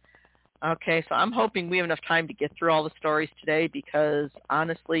federal." Okay, so I'm hoping we have enough time to get through all the stories today because,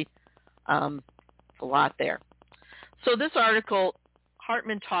 honestly, it's a lot there. So this article,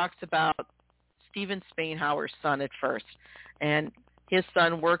 Hartman talks about Stephen Spainhower's son at first. And his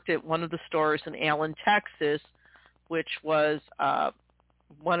son worked at one of the stores in Allen, Texas, which was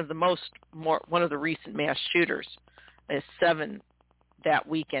one of the recent mass shooters. 7 that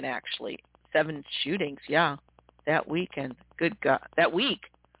weekend, actually. 7 shootings, yeah, that weekend. Good God, that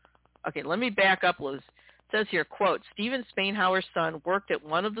week. Okay, let me back up, Liz. It says here, quote, "Stephen Spainhower's son worked at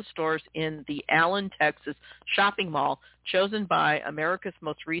one of the stores in the Allen, Texas shopping mall chosen by America's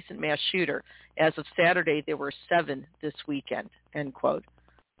most recent mass shooter. As of Saturday, there were 7 this weekend," end quote.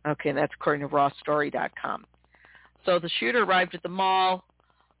 Okay, and that's according to rawstory.com. So the shooter arrived at the mall.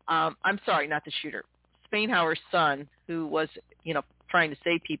 I'm sorry, not the shooter. Spainhower's son, who was, trying to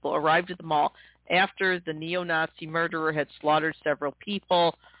save people, arrived at the mall after the neo-Nazi murderer had slaughtered several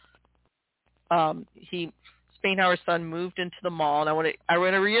people. Spainhower's son moved into the mall, and I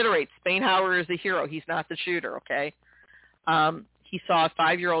want to reiterate, Spainhower is the hero. He's not the shooter, okay? He saw a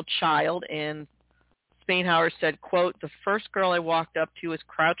 5-year-old child, and Spainhower said, quote, "The first girl I walked up to was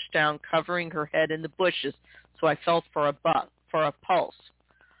crouched down, covering her head in the bushes, so I felt for a pulse."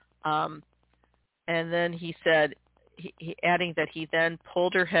 And then he said, he adding that he then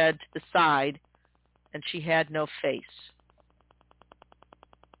pulled her head to the side, and she had no face.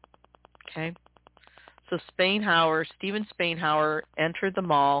 Okay? So Stephen Spainhower entered the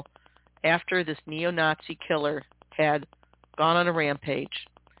mall after this neo-Nazi killer had gone on a rampage,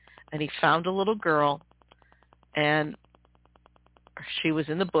 and he found a little girl, and she was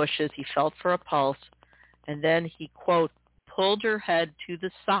in the bushes. He felt for a pulse, and then he, quote, "pulled her head to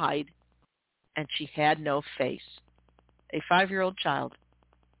the side, and she had no face." A 5-year-old child.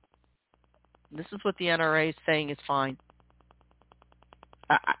 This is what the NRA is saying is fine.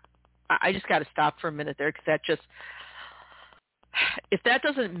 I just got to stop for a minute there because if that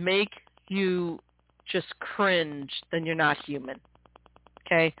doesn't make you just cringe, then you're not human.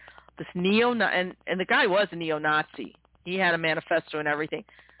 Okay? This and the guy was a neo-Nazi. He had a manifesto and everything.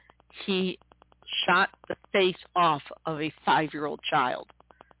 He shot the face off of a 5-year-old child.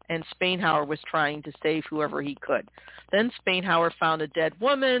 And Spainhower was trying to save whoever he could. Then Spainhower found a dead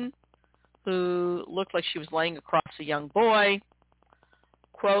woman who looked like she was laying across a young boy.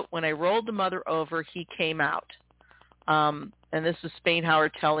 Quote, "When I rolled the mother over, he came out." And this is Spainhower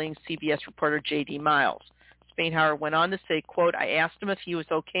telling CBS reporter J.D. Miles. Spainhower went on to say, quote, "I asked him if he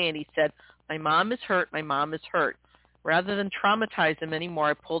was okay, and he said, 'My mom is hurt, my mom is hurt.' Rather than traumatize him anymore,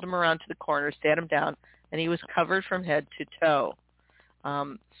 I pulled him around to the corner, sat him down, and he was covered from head to toe."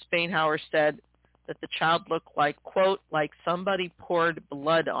 Spainhower said that the child looked like, quote, "like somebody poured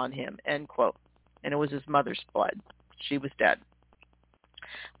blood on him," end quote. And it was his mother's blood. She was dead.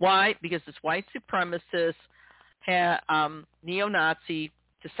 Why? Because this white supremacist neo-Nazi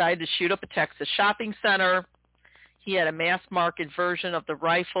decided to shoot up a Texas shopping center. He had a mass-market version of the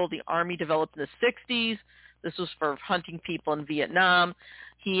rifle the Army developed in the 60s. This was for hunting people in Vietnam.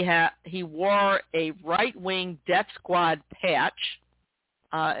 He wore a right-wing death squad patch,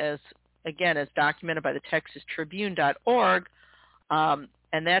 as documented by the TexasTribune.org,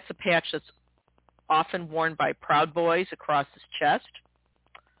 and that's a patch that's often worn by Proud Boys across his chest.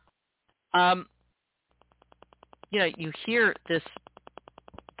 You hear this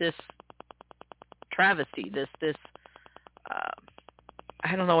travesty, this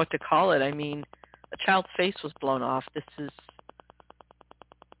I don't know what to call it. I mean, a child's face was blown off. This is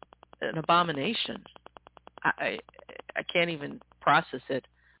an abomination. I can't even process it.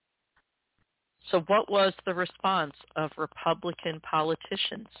 So what was the response of Republican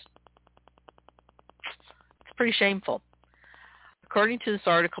politicians? It's pretty shameful. According to this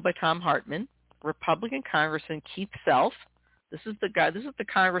article by Tom Hartman, Republican Congressman Keith Self, this is the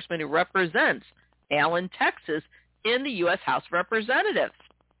congressman who represents Allen, Texas, in the U.S. House of Representatives.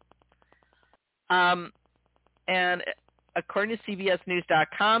 And according to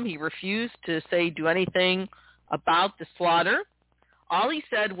CBSNews.com, he refused to do anything about the slaughter. All he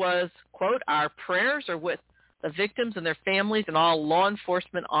said was, quote, "Our prayers are with the victims and their families and all law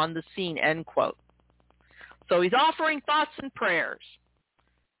enforcement on the scene," end quote. So he's offering thoughts and prayers.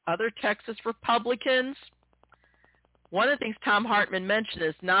 Other Texas Republicans, one of the things Tom Hartman mentioned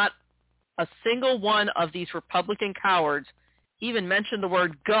is not a single one of these Republican cowards even mentioned the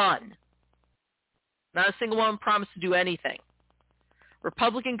word gun. Not a single one promised to do anything.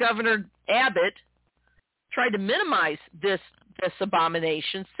 Republican Governor Abbott tried to minimize this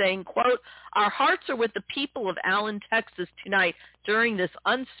abomination, saying, quote, "Our hearts are with the people of Allen, Texas tonight during this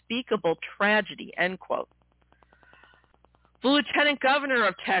unspeakable tragedy," end quote. The Lieutenant Governor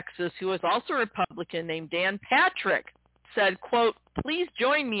of Texas, who was also a Republican, named Dan Patrick, said, quote, "Please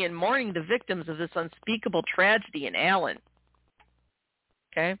join me in mourning the victims of this unspeakable tragedy in Allen."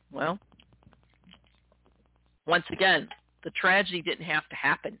 Okay, well, once again, the tragedy didn't have to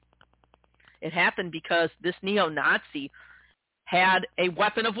happen. It happened because this neo-Nazi had a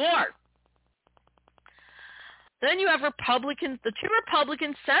weapon of war. Then you have the two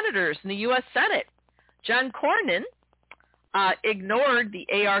Republican senators in the U.S. Senate. John Cornyn ignored the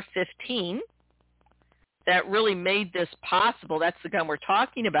AR-15 that really made this possible. That's the gun we're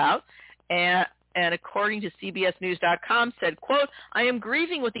talking about. And according to CBSNews.com, said, quote, "I am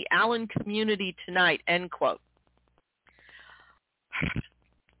grieving with the Allen community tonight," end quote.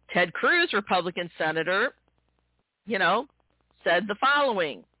 Ted Cruz, Republican senator, said the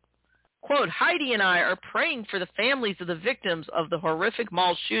following, quote, "Heidi and I are praying for the families of the victims of the horrific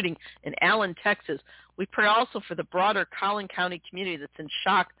mall shooting in Allen, Texas. We pray also for the broader Collin County community that's in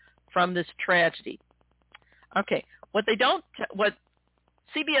shock from this tragedy." Okay, what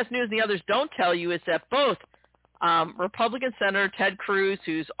CBS News and the others don't tell you is that both Republican Senator Ted Cruz,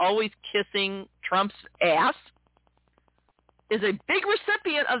 who's always kissing Trump's ass, is a big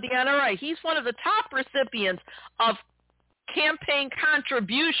recipient of the NRA. He's one of the top recipients of campaign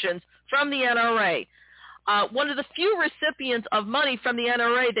contributions from the NRA. One of the few recipients of money from the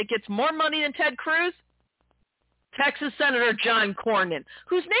NRA that gets more money than Ted Cruz, Texas Senator John Cornyn,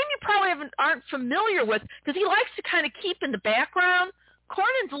 whose name you probably aren't familiar with because he likes to kind of keep in the background.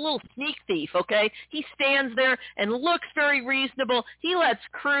 Cornyn's a little sneak thief, okay? He stands there and looks very reasonable. He lets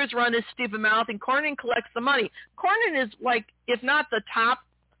Cruz run his stupid mouth, and Cornyn collects the money. Cornyn is like, if not the top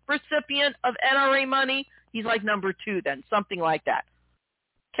recipient of NRA money, he's like number 2 then, something like that.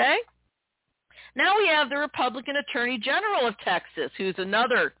 Okay? Now we have the Republican Attorney General of Texas, who's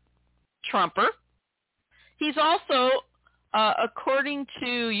another Trumper. He's also, according to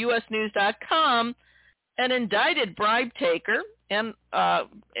USNews.com, an indicted bribe taker and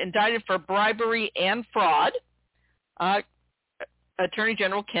indicted for bribery and fraud, Attorney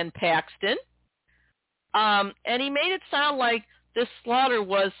General Ken Paxton. And he made it sound like this slaughter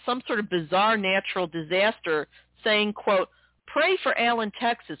was some sort of bizarre natural disaster, saying, quote, "Pray for Allen,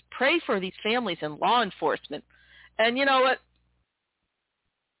 Texas. Pray for these families and law enforcement." And you know what?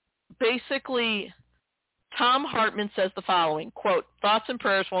 Basically, Tom Hartman says the following, quote, "Thoughts and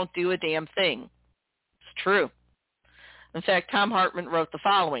prayers won't do a damn thing." It's true. In fact, Tom Hartman wrote the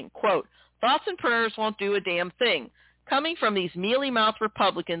following, quote, "Thoughts and prayers won't do a damn thing. Coming from these mealy-mouthed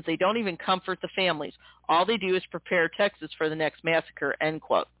Republicans, they don't even comfort the families. All they do is prepare Texas for the next massacre," end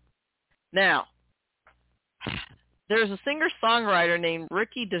quote. Now, there's a singer-songwriter named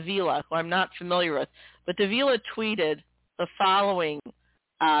Ricky Davila, who I'm not familiar with, but Davila tweeted the following.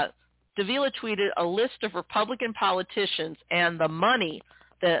 Davila tweeted a list of Republican politicians and the money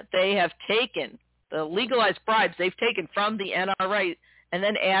that they have taken, the legalized bribes they've taken from the NRA, and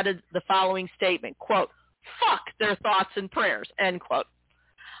then added the following statement, quote, "Fuck their thoughts and prayers," end quote.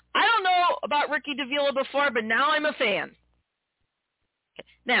 I don't know about Ricky Davila before, but now I'm a fan.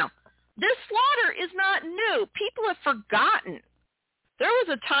 Now, this slaughter is not new. People have forgotten. There was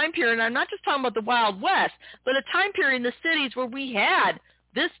a time period, and I'm not just talking about the Wild West, but a time period in the cities where we had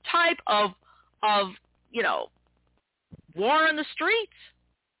this type of war in the streets.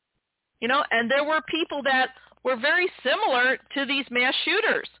 And there were people that were very similar to these mass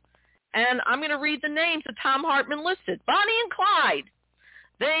shooters. And I'm going to read the names that Tom Hartman listed. Bonnie and Clyde.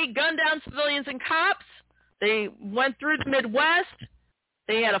 They gunned down civilians and cops. They went through the Midwest.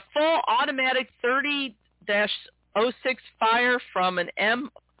 They had a full automatic 30-06 fire from an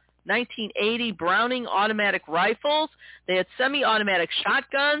M1980 Browning automatic rifles. They had semi-automatic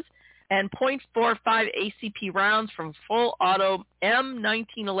shotguns and .45 ACP rounds from full auto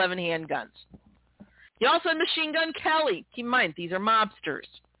M1911 handguns. He also had Machine Gun Kelly. Keep in mind, these are mobsters.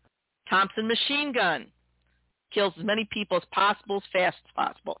 Thompson machine gun. Kills as many people as possible, as fast as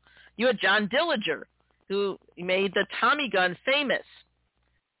possible. You had John Dillinger, who made the Tommy gun famous.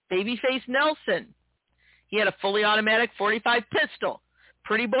 Babyface Nelson. He had a fully automatic .45 pistol.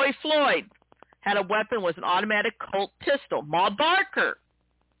 Pretty Boy Floyd had a weapon, was an automatic Colt pistol. Ma Barker.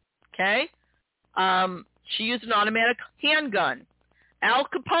 Okay? She used an automatic handgun. Al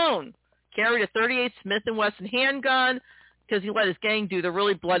Capone carried a .38 Smith & Wesson handgun because he let his gang do the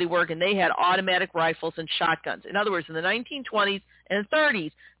really bloody work, and they had automatic rifles and shotguns. In other words, in the 1920s and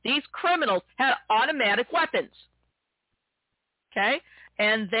 30s, these criminals had automatic weapons. Okay?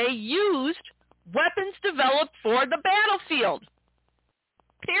 And they used weapons developed for the battlefield.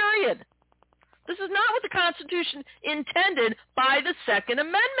 Period. This is not what the Constitution intended by the Second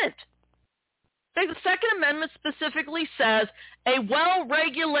Amendment. The Second Amendment specifically says a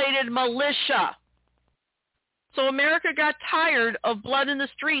well-regulated militia. So America got tired of blood in the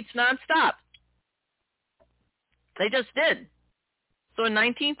streets nonstop. They just did. So in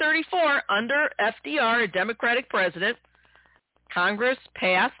 1934, under FDR, a Democratic president, Congress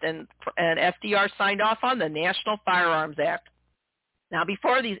passed and FDR signed off on the National Firearms Act. Now,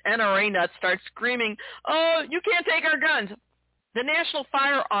 before these NRA nuts start screaming, oh, you can't take our guns, the National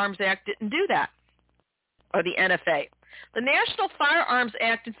Firearms Act didn't do that, or the NFA. The National Firearms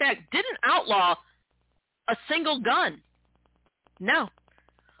Act, in fact, didn't outlaw a single gun. No.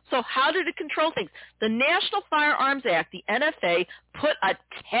 So how did it control things? The National Firearms Act, the NFA, put a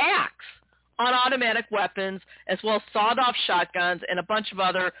tax on automatic weapons as well as sawed-off shotguns and a bunch of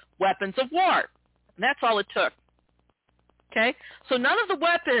other weapons of war. And that's all it took. Okay? So none of the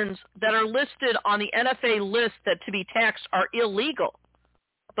weapons that are listed on the NFA list that to be taxed are illegal,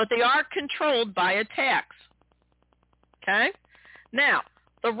 but they are controlled by a tax. Okay? Now,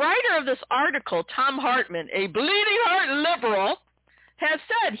 the writer of this article, Tom Hartman, a bleeding heart liberal, has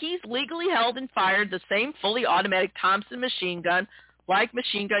said he's legally held and fired the same fully automatic Thompson machine gun like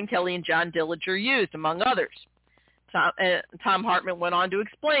Machine Gun Kelly and John Dillinger used, among others. Tom Hartman went on to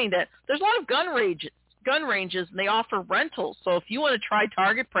explain that there's a lot of gun ranges, and they offer rentals. So if you want to try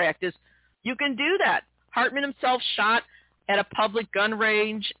target practice, you can do that. Hartman himself shot at a public gun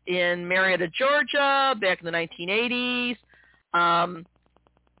range in Marietta, Georgia, back in the 1980s.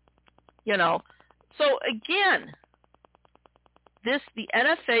 So again, the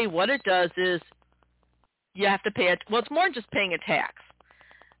NFA, what it does is you have to pay it. Well, it's more than just paying a tax.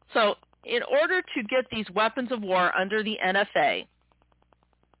 So in order to get these weapons of war under the NFA,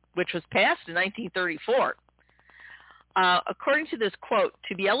 which was passed in 1934, according to this quote,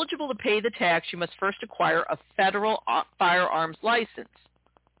 to be eligible to pay the tax, you must first acquire a federal firearms license.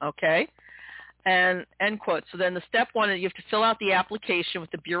 Okay? And end quote. So then the step one is you have to fill out the application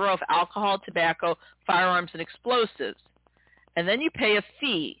with the Bureau of Alcohol, Tobacco, Firearms, and Explosives. And then you pay a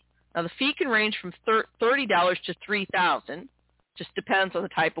fee. Now the fee can range from $30 to $3,000. Just depends on the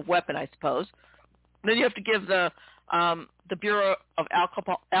type of weapon, I suppose. And then you have to give the Bureau of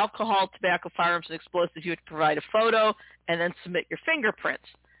Alcohol, Tobacco, Firearms, and Explosives, you have to provide a photo and then submit your fingerprints.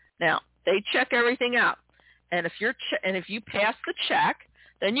 Now, they check everything out. And if you pass the check,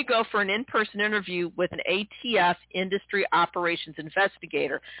 then you go for an in-person interview with an ATF industry operations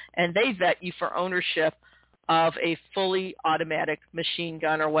investigator, and they vet you for ownership of a fully automatic machine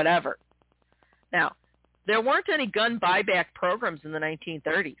gun or whatever. Now, there weren't any gun buyback programs in the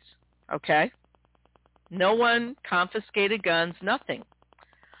 1930s, okay? No one confiscated guns, nothing.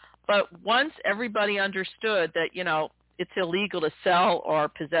 But once everybody understood that, it's illegal to sell or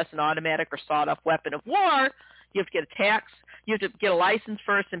possess an automatic or sawed-off weapon of war, you have to get a tax, you have to get a license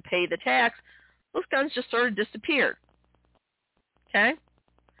first and pay the tax, those guns just sort of disappeared. Okay?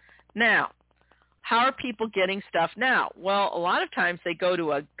 Now, how are people getting stuff now? Well, a lot of times they go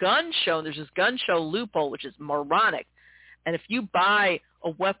to a gun show, and there's this gun show loophole, which is moronic. And if you buy a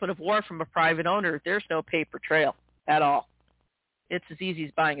weapon of war from a private owner, there's no paper trail at all. it's as easy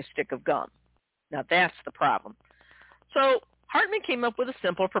as buying a stick of gum. Now that's the problem. So Hartman came up with a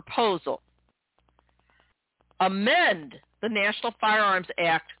simple proposal. Amend the National Firearms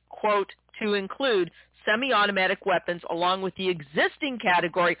Act, quote, to include semi-automatic weapons along with the existing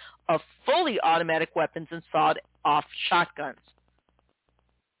category of fully automatic weapons and sawed-off shotguns.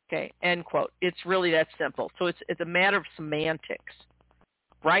 Okay, end quote. It's really that simple. So it's a matter of semantics.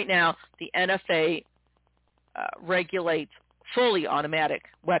 Right now, the NFA regulates fully automatic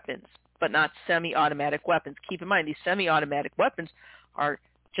weapons, but not semi-automatic weapons. Keep in mind, these semi-automatic weapons are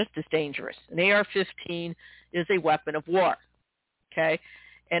just as dangerous. An AR-15 is a weapon of war, okay?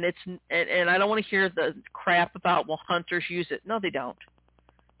 And I don't want to hear the crap about, well, hunters use it. No, they don't.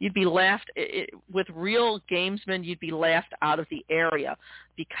 You'd be laughed, with real gamesmen, you'd be laughed out of the area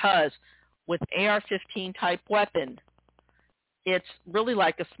because with AR-15 type weapon, it's really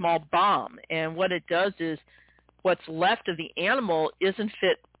like a small bomb. And what it does is what's left of the animal isn't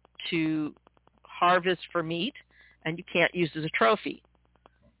fit to harvest for meat, and you can't use it as a trophy.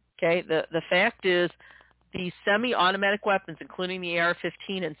 Okay, the fact is these semi-automatic weapons, including the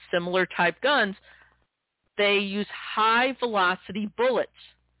AR-15 and similar type guns, they use high-velocity bullets.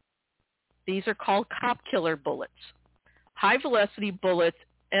 These are called cop killer bullets. High-velocity bullets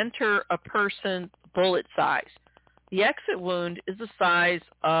enter a person's bullet size. The exit wound is the size,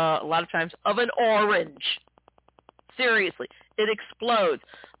 a lot of times, of an orange. Seriously, it explodes.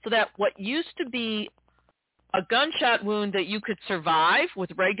 So that what used to be a gunshot wound that you could survive with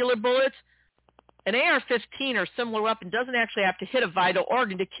regular bullets, an AR-15 or similar weapon doesn't actually have to hit a vital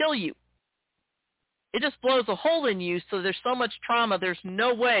organ to kill you. It just blows a hole in you, so there's so much trauma, there's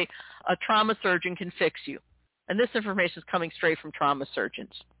no way a trauma surgeon can fix you. And this information is coming straight from trauma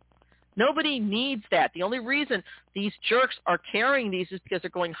surgeons. Nobody needs that. The only reason these jerks are carrying these is because they're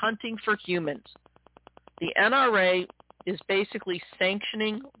going hunting for humans. The NRA is basically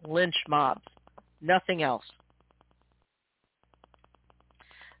sanctioning lynch mobs, nothing else.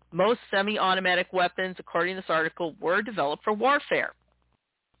 Most semi-automatic weapons, according to this article, were developed for warfare.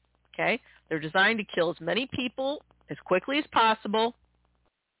 Okay? They're designed to kill as many people as quickly as possible.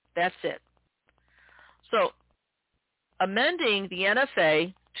 That's it. So, amending the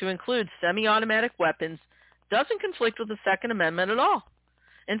NFA to include semi-automatic weapons doesn't conflict with the Second Amendment at all.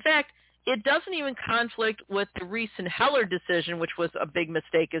 In fact, it doesn't even conflict with the recent Heller decision, which was a big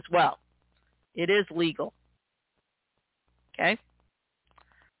mistake as well. It is legal. Okay?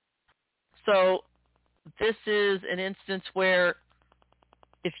 So this is an instance where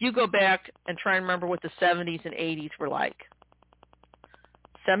if you go back and try and remember what the 70s and 80s were like,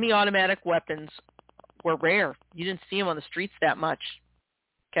 semi-automatic weapons were rare. You didn't see them on the streets that much.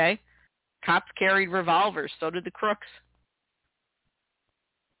 Okay? Cops carried revolvers. So did the crooks.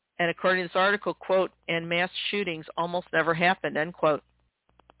 And according to this article, quote, and mass shootings almost never happened, end quote.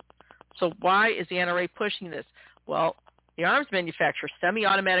 So why is the NRA pushing this? Well, the arms manufacturer,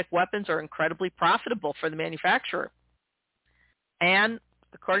 semi-automatic weapons are incredibly profitable for the manufacturer. And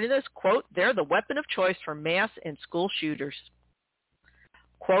according to this, quote, they're the weapon of choice for mass and school shooters.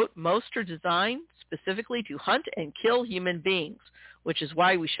 Quote, most are designed specifically to hunt and kill human beings, which is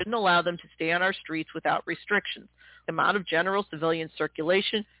why we shouldn't allow them to stay on our streets without restrictions. The amount of general civilian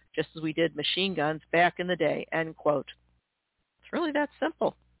circulation, just as we did machine guns back in the day, end quote. It's really that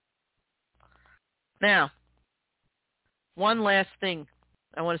simple. Now, one last thing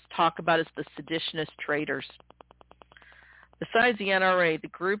I want to talk about is the seditionist traders. Besides the NRA, the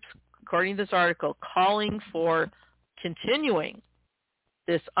groups, according to this article, calling for continuing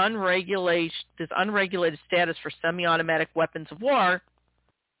this unregulated status for semi-automatic weapons of war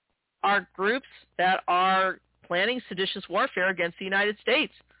are groups that are planning seditious warfare against the United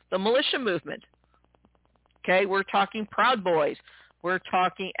States, the militia movement. Okay, we're talking Proud Boys. We're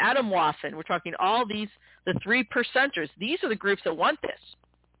talking Atomwaffen. We're talking all these, the 3%ers. These are the groups that want this.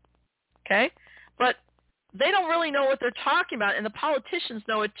 Okay? But they don't really know what they're talking about, and the politicians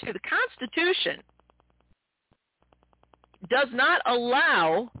know it too. The Constitution does not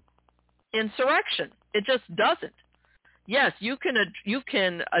allow insurrection. It just doesn't. Yes, you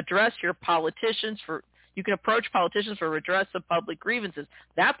can address your politicians you can approach politicians for redress of public grievances.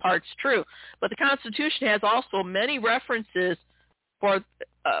 That part's true. But the Constitution has also many references for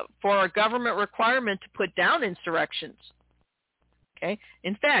a government requirement to put down insurrections. Okay?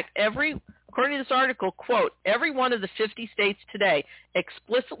 In fact, according to this article, quote, every one of the 50 states today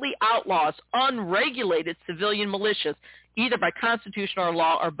explicitly outlaws unregulated civilian militias, either by constitution or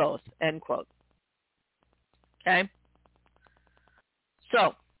law or both, end quote. Okay?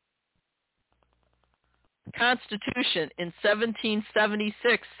 So, the Constitution in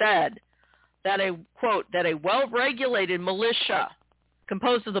 1776 said that a, quote, that a well-regulated militia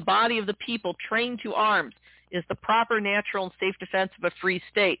composed of the body of the people trained to arms, is the proper, natural, and safe defense of a free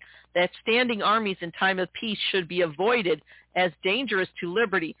state. That standing armies in time of peace should be avoided as dangerous to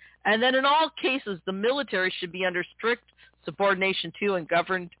liberty, and that in all cases the military should be under strict subordination to and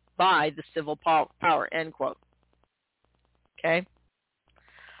governed by the civil power, end quote. Okay?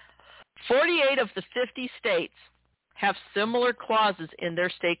 48 of the 50 states have similar clauses in their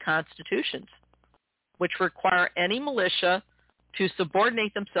state constitutions, which require any militia to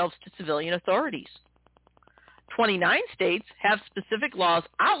subordinate themselves to civilian authorities. 29 states have specific laws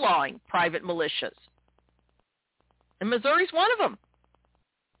outlawing private militias. And Missouri's one of them.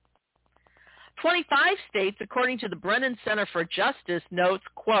 25 states, according to the Brennan Center for Justice, notes,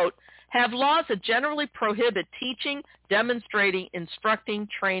 quote, have laws that generally prohibit teaching, demonstrating, instructing,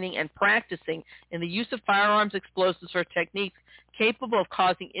 training, and practicing in the use of firearms, explosives, or techniques capable of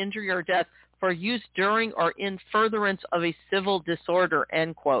causing injury or death for use during or in furtherance of a civil disorder,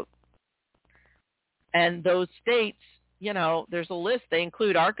 end quote. And those states, you know, there's a list. They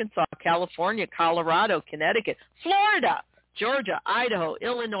include Arkansas, California, Colorado, Connecticut, Florida, Georgia, Idaho,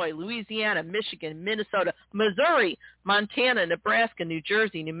 Illinois, Louisiana, Michigan, Minnesota, Missouri, Montana, Nebraska, New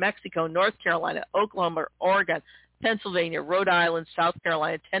Jersey, New Mexico, North Carolina, Oklahoma, Oregon, Pennsylvania, Rhode Island, South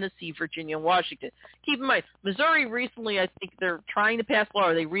Carolina, Tennessee, Virginia, and Washington. Keep in mind, Missouri recently, I think they're trying to pass law,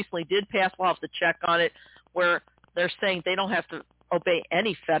 or they recently did pass law, I'll have to check on it, where they're saying they don't have to obey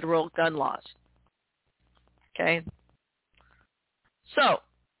any federal gun laws. Okay? So,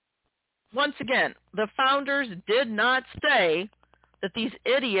 once again, the founders did not say that these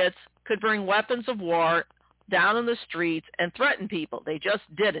idiots could bring weapons of war down in the streets and threaten people. They just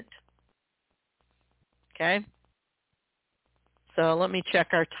didn't. Okay? So let me check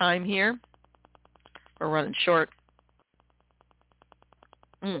our time here. We're running short.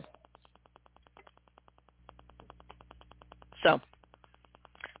 So,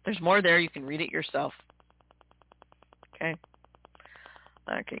 there's more there. You can read it yourself. Okay.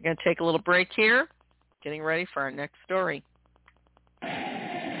 Okay, going to take a little break here. Getting ready for our next story.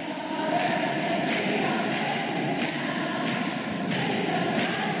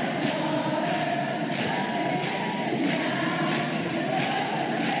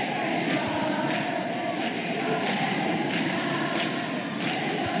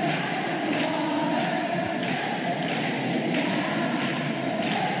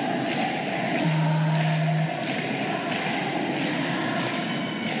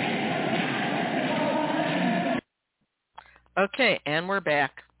 Okay, and we're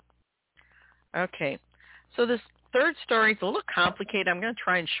back. Okay, so this third story is a little complicated. I'm going to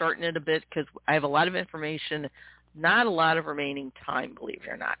try and shorten it a bit because I have a lot of information, not a lot of remaining time, believe it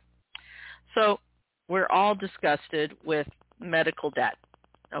or not. So we're all disgusted with medical debt.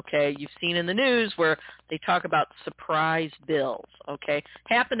 Okay, you've seen in the news where they talk about surprise bills. Okay,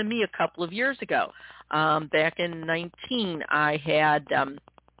 happened to me a couple of years ago. Back in 19, I had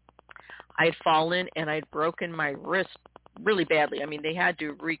fallen and I'd broken my wrist really badly. I mean, they had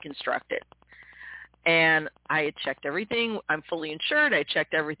to reconstruct it. And I had checked everything. I'm fully insured. I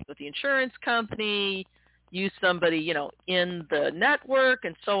checked everything with the insurance company, used somebody, you know, in the network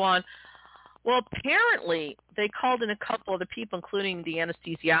and so on. Well, apparently they called in a couple other people, including the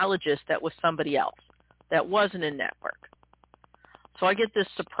anesthesiologist that was somebody else that wasn't in network. So I get this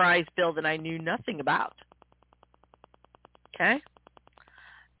surprise bill that I knew nothing about. Okay?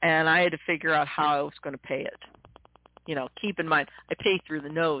 And I had to figure out how I was going to pay it. You know, keep in mind, I pay through the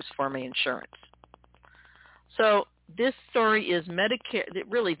nose for my insurance. So this story is Medicare,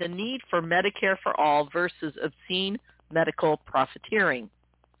 really the need for Medicare for all versus obscene medical profiteering.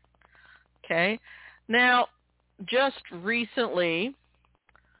 Okay. Now, just recently,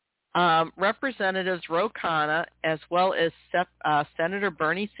 Representatives Ro Khanna as well as Senator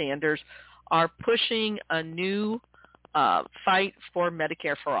Bernie Sanders are pushing a new fight for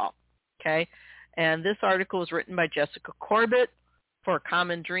Medicare for all. Okay. And this article was written by Jessica Corbett for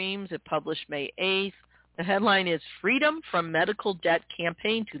Common Dreams. It published May 8th. The headline is Freedom from Medical Debt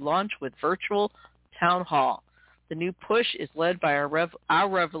Campaign to Launch with Virtual Town Hall. The new push is led by Our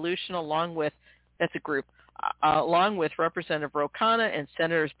Revolution along with Representative Ro Khanna and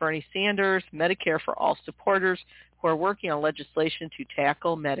Senators Bernie Sanders, Medicare for All supporters who are working on legislation to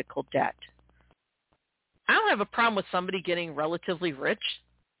tackle medical debt. I don't have a problem with somebody getting relatively rich.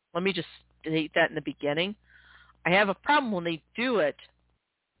 Let me just state that in the beginning. I have a problem when they do it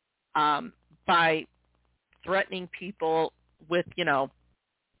by threatening people with,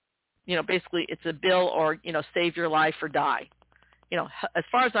 basically it's a bill or, save your life or die. As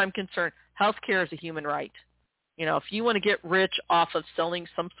far as I'm concerned, health care is a human right. If you want to get rich off of selling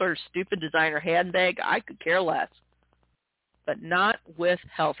some sort of stupid designer handbag, I could care less. but not with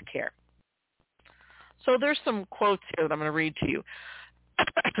health care. So there's some quotes here that I'm going to read to you.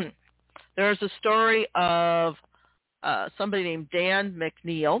 There's a story of somebody named Dan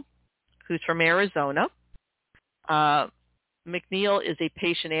McNeil, who's from Arizona. McNeil is a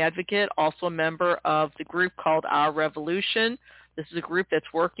patient advocate, also a member of the group called Our Revolution. This is a group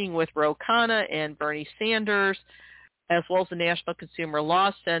that's working with Ro Khanna and Bernie Sanders, as well as the National Consumer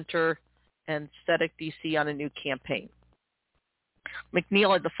Law Center and SEDC DC on a new campaign.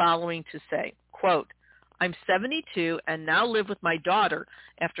 McNeil had the following to say, quote, I'm 72 and now live with my daughter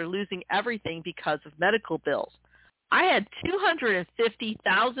after losing everything because of medical bills. I had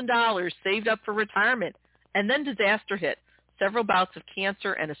 $250,000 saved up for retirement, and then disaster hit, several bouts of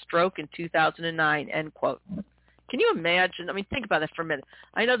cancer and a stroke in 2009, end quote. Can you imagine? I mean, think about it for a minute.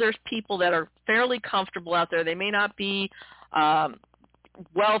 I know there's people that are fairly comfortable out there. They may not be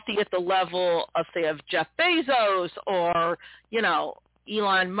wealthy at the level of, say, of Jeff Bezos or, you know,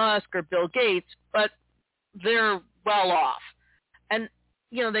 Elon Musk or Bill Gates, but they're well off. And,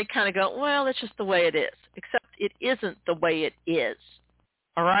 you know, they kind of go, well, that's just the way it is. Except it isn't the way it is.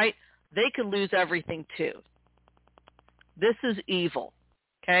 All right? They could lose everything too. This is evil.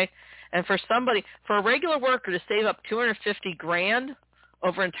 Okay? And for a regular worker to save up $250,000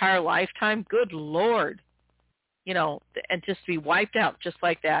 over an entire lifetime, good Lord, you know, and just to be wiped out just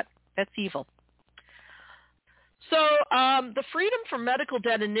like that, that's evil. So the Freedom from Medical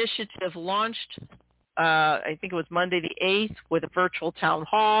Debt Initiative launched, I think it was Monday the 8th, with a virtual town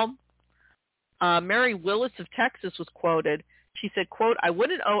hall. Mary Willis of Texas was quoted. She said, quote, I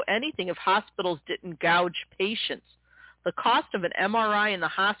wouldn't owe anything if hospitals didn't gouge patients. The cost of an MRI in the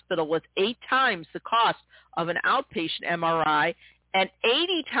hospital was 8 times the cost of an outpatient MRI and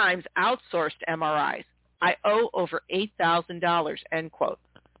 80 times outsourced MRIs. I owe over $8,000, end quote.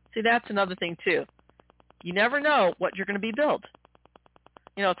 See, that's another thing, too. You never know what you're going to be billed.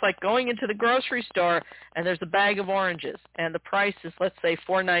 You know, it's like going into the grocery store and there's a bag of oranges and the price is, let's say,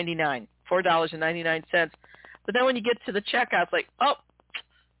 $4.99. But then when you get to the checkout, it's like, oh,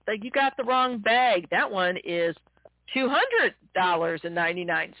 you got the wrong bag. That one is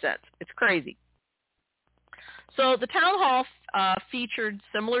 $200.99. It's crazy. So the town hall featured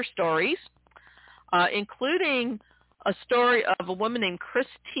similar stories, including a story of a woman named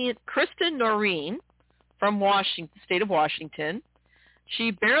Kristen Noreen from Washington, state of Washington.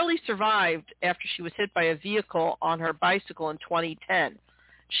 She barely survived after she was hit by a vehicle on her bicycle in 2010.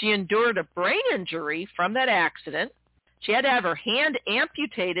 She endured a brain injury from that accident. She had to have her hand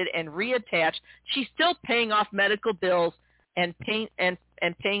amputated and reattached. She's still paying off medical bills and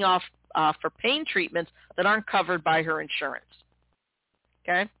paying off for pain treatments that aren't covered by her insurance.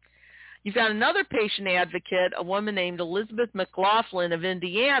 Okay? You've got another patient advocate, a woman named Elizabeth McLaughlin of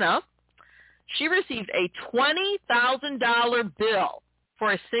Indiana. She received a $20,000 bill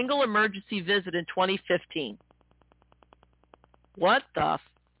for a single emergency visit in 2015. What the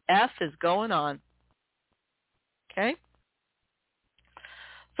F is going on? Okay?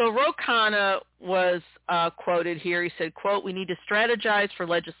 So Ro Khanna was quoted here. He said, quote, we need to strategize for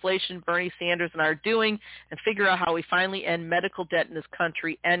legislation Bernie Sanders and I are doing and figure out how we finally end medical debt in this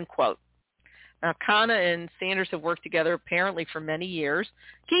country, end quote. Now, Khanna and Sanders have worked together apparently for many years.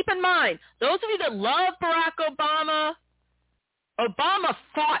 Keep in mind, those of you that love Barack Obama, Obama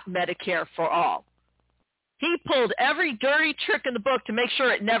fought Medicare for all. He pulled every dirty trick in the book to make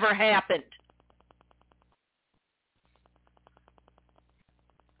sure it never happened.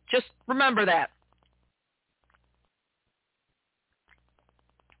 Just remember that.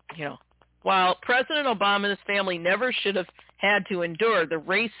 You know, while President Obama and his family never should have had to endure the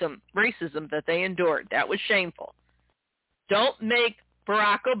racism that they endured, that was shameful. Don't make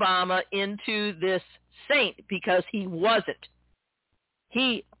Barack Obama into this saint because he wasn't.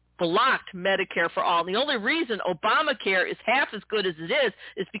 He blocked Medicare for all. And the only reason Obamacare is half as good as it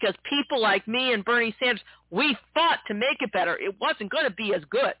is because people like me and Bernie Sanders, we fought to make it better. It wasn't going to be as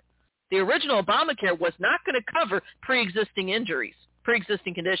good. The original Obamacare was not going to cover pre-existing injuries,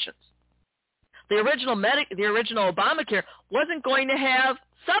 pre-existing conditions. The original Obamacare wasn't going to have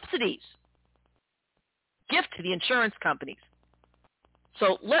subsidies, gift to the insurance companies.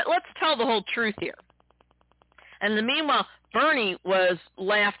 So let's tell the whole truth here. And in the meanwhile, Bernie was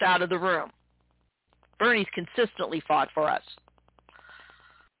laughed out of the room. Bernie's consistently fought for us.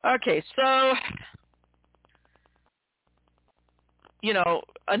 Okay, so, you know,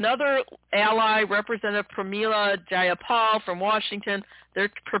 another ally, Representative Pramila Jayapal from Washington, they're,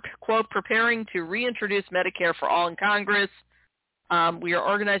 quote, preparing to reintroduce Medicare for all in Congress. We are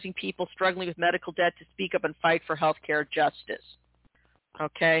organizing people struggling with medical debt to speak up and fight for health care justice.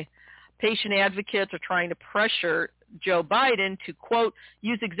 Okay. Patient advocates are trying to pressure Joe Biden to, quote,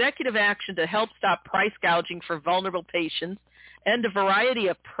 use executive action to help stop price gouging for vulnerable patients, end a variety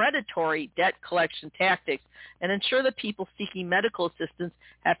of predatory debt collection tactics, and ensure that people seeking medical assistance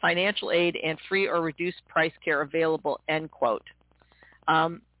have financial aid and free or reduced price care available, end quote.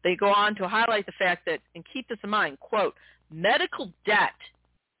 They go on to highlight the fact that, and keep this in mind, quote, medical debt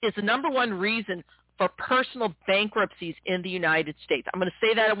is the number one reason for personal bankruptcies in the United States. I'm going to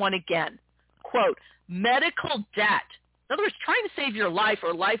say that one again. Quote, medical debt, in other words, trying to save your life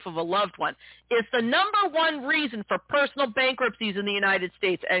or life of a loved one, is the number one reason for personal bankruptcies in the United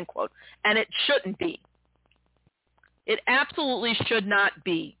States, end quote. And it shouldn't be. It absolutely should not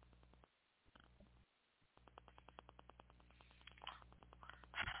be.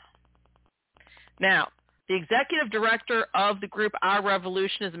 Now, the executive director of the group Our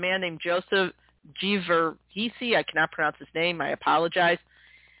Revolution is a man named Joseph Giverhesi. I cannot pronounce his name. I apologize.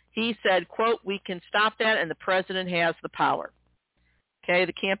 He said, quote, we can stop that and the president has the power. Okay,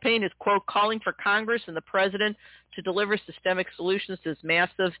 the campaign is, quote, calling for Congress and the president to deliver systemic solutions to this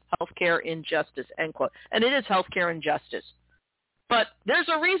massive healthcare injustice, end quote. And it is healthcare injustice. But there's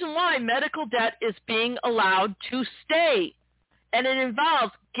a reason why medical debt is being allowed to stay. And it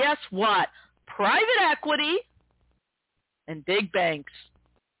involves, guess what? Private equity and big banks.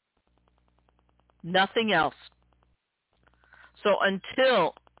 Nothing else. So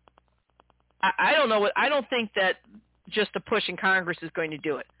until, I don't think that just a push in Congress is going to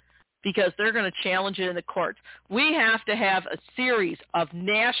do it, because they're going to challenge it in the courts. We have to have a series of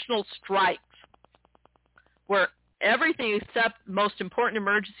national strikes where everything except most important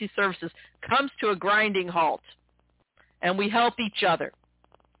emergency services comes to a grinding halt, and we help each other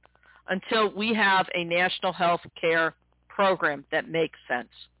until we have a national health care program that makes sense.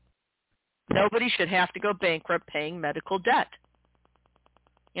 Nobody should have to go bankrupt paying medical debt.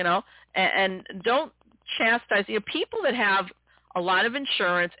 You know, and don't chastise, people that have a lot of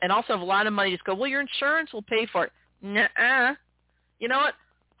insurance and also have a lot of money just go, well, your insurance will pay for it. Nuh-uh. You know what?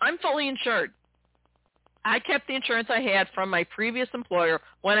 I'm fully insured. I kept the insurance I had from my previous employer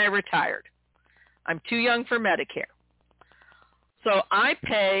when I retired. I'm too young for Medicare. So I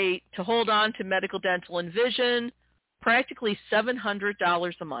pay to hold on to medical, dental, and vision practically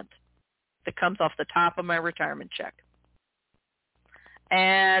 $700 a month that comes off the top of my retirement check.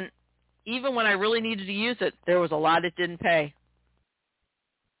 And even when I really needed to use it, there was a lot it didn't pay.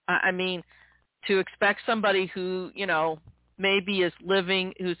 I mean, to expect somebody who, you know, maybe is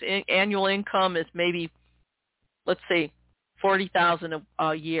living, whose annual income is maybe, let's say, $40,000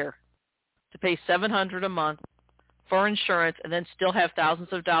 a year, to pay $700 a month for insurance and then still have thousands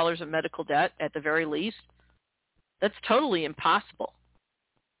of dollars of medical debt at the very least, that's totally impossible.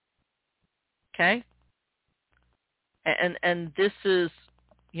 Okay? And this is,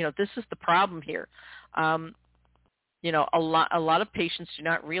 you know, this is the problem here. You know, a lot of patients do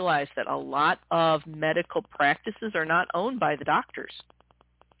not realize that a lot of medical practices are not owned by the doctors.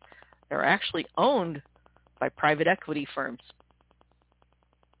 They're actually owned by private equity firms.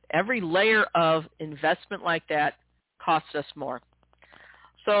 Every layer of investment like that costs us more.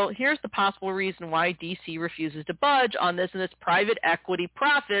 So here's the possible reason why D.C. refuses to budge on this and its private equity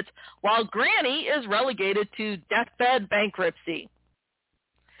profits, while Granny is relegated to deathbed bankruptcy.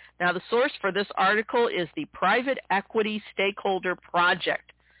 Now, the source for this article is the Private Equity Stakeholder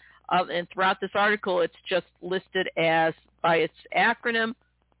Project. And throughout this article, it's just listed as, by its acronym,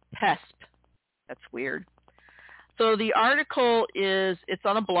 PESP. That's weird. So the article is, it's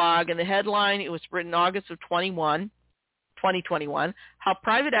on a blog, and the headline, it was written August of 2021, how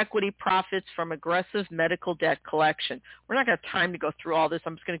private equity profits from aggressive medical debt collection. We're not going to have time to go through all this.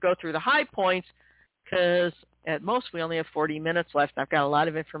 I'm just going to go through the high points because at most we only have 40 minutes left, and I've got a lot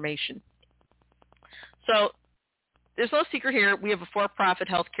of information. So there's no secret here. We have a for-profit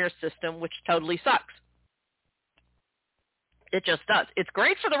healthcare system, which totally sucks. It just does. It's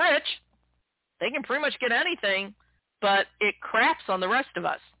great for the rich. They can pretty much get anything, but it craps on the rest of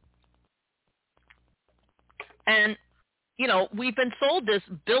us. And you know, we've been sold this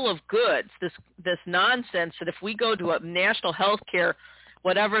bill of goods, this nonsense that if we go to a national health care,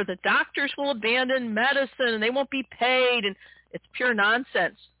 whatever, the doctors will abandon medicine and they won't be paid, and it's pure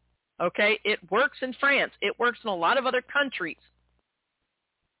nonsense. Okay? It works in France. It works in a lot of other countries.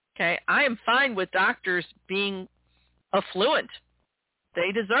 Okay? I am fine with doctors being affluent.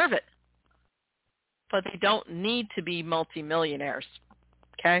 They deserve it. But they don't need to be multimillionaires.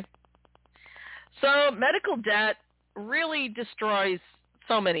 Okay? So medical debt really destroys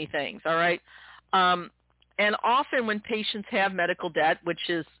so many things, all right? And often when patients have medical debt, which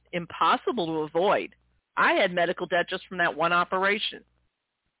is impossible to avoid, I had medical debt just from that one operation.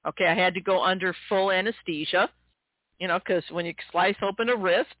 Okay, I had to go under full anesthesia, because when you slice open a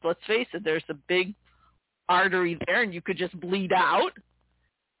wrist, let's face it, there's a big artery there and you could just bleed out.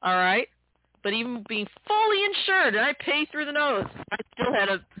 All right. But even being fully insured, and I pay through the nose, I still had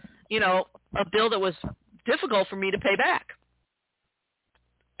a bill that was difficult for me to pay back.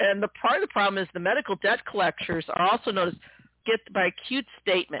 And the part of the problem is the medical debt collectors are also known as, get by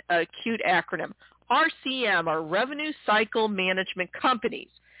acute acronym. RCM are Revenue Cycle Management Companies.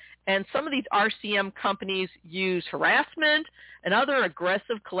 And some of these RCM companies use harassment and other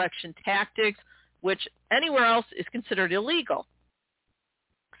aggressive collection tactics, which anywhere else is considered illegal.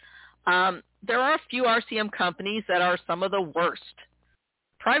 There are a few RCM companies that are some of the worst.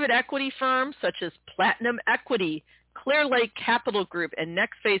 Private equity firms such as Platinum Equity, Clear Lake Capital Group, and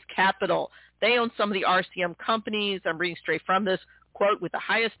Next Phase Capital, they own some of the RCM companies. I'm reading straight from this, quote, with the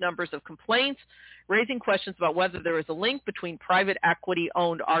highest numbers of complaints, raising questions about whether there is a link between private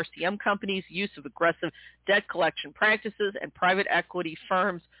equity-owned RCM companies' use of aggressive debt collection practices and private equity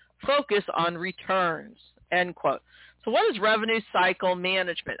firms' focus on returns, end quote. So what is revenue cycle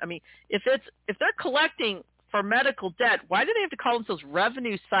management? I mean, if they're collecting for medical debt, why do they have to call themselves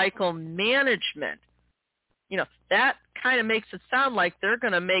revenue cycle management? That kind of makes it sound like they're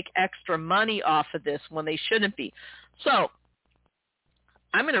going to make extra money off of this when they shouldn't be. So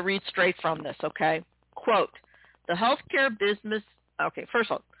I'm going to read straight from this, okay? Quote, the Healthcare Business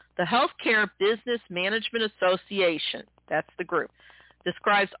Management Association, that's the group,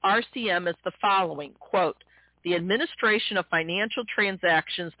 describes RCM as the following, quote, the administration of financial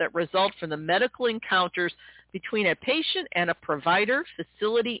transactions that result from the medical encounters between a patient and a provider,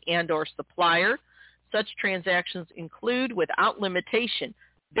 facility, and or supplier. Such transactions include, without limitation,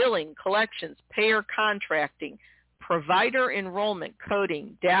 billing, collections, payer contracting, provider enrollment,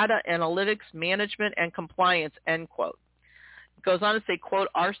 coding, data analytics, management, and compliance, end quote. It goes on to say, quote,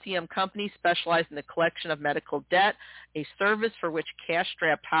 RCM companies specialize in the collection of medical debt, a service for which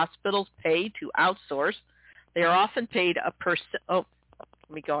cash-strapped hospitals pay to outsource. They are often paid a percent. Oh,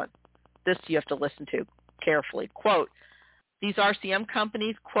 let me go on. This you have to listen to carefully. Quote, these RCM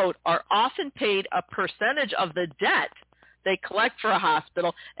companies, quote, are often paid a percentage of the debt they collect for a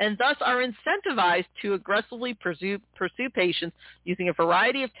hospital and thus are incentivized to aggressively pursue patients using a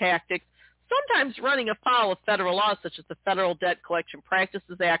variety of tactics, sometimes running afoul of federal laws such as the Federal Debt Collection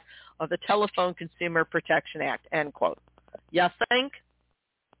Practices Act or the Telephone Consumer Protection Act, end quote. You think?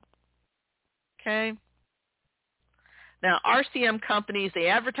 Okay. Now, RCM companies, they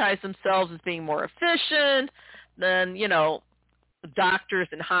advertise themselves as being more efficient than, doctors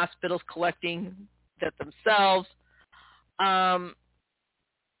and hospitals collecting that themselves.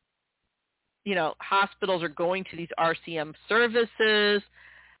 Hospitals are going to these RCM services,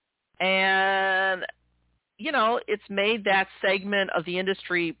 and, it's made that segment of the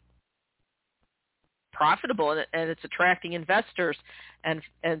industry profitable, and it's attracting investors. And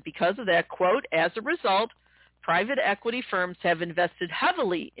because of that, quote, as a result, private equity firms have invested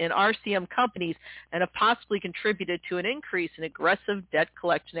heavily in RCM companies and have possibly contributed to an increase in aggressive debt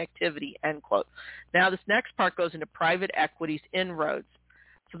collection activity, end quote. Now, this next part goes into private equity's inroads.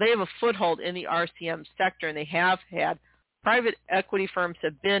 So they have a foothold in the RCM sector, and they have had. Private equity firms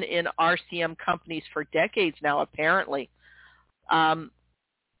have been in RCM companies for decades now, apparently.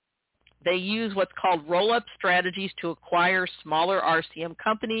 They use what's called roll-up strategies to acquire smaller RCM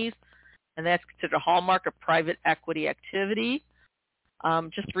companies, and that's considered a hallmark of private equity activity.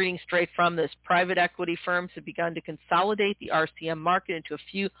 Just reading straight from this, private equity firms have begun to consolidate the RCM market into a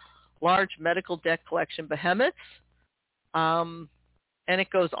few large medical debt collection behemoths. And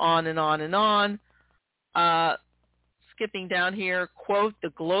it goes on and on and on. Skipping down here, quote,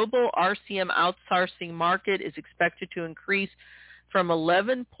 the global RCM outsourcing market is expected to increase from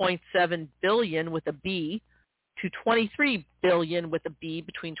 $11.7 billion with a B to $23 billion with a B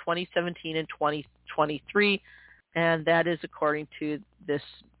between 2017 and 2023, and that is according to this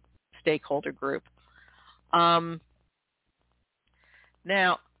stakeholder group. Now,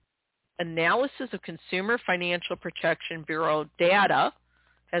 analysis of Consumer Financial Protection Bureau data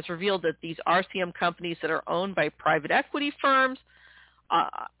has revealed that these RCM companies that are owned by private equity firms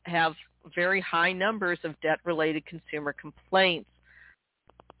have very high numbers of debt-related consumer complaints,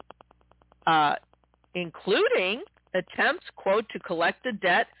 including attempts, quote, to collect a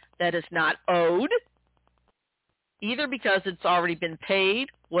debt that is not owed, either because it's already been paid,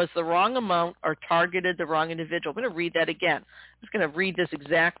 was the wrong amount, or targeted the wrong individual. I'm going to read that again. I'm just going to read this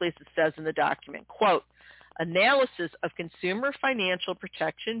exactly as it says in the document. Quote, analysis of Consumer Financial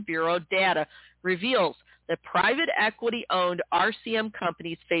Protection Bureau data reveals that private equity-owned RCM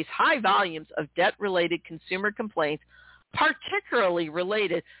companies face high volumes of debt-related consumer complaints particularly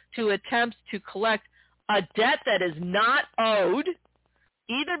related to attempts to collect a debt that is not owed,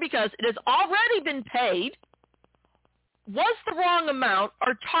 either because it has already been paid, was the wrong amount,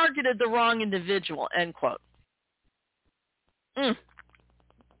 or targeted the wrong individual, end quote. This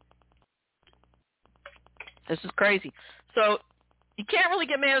is crazy. So you can't really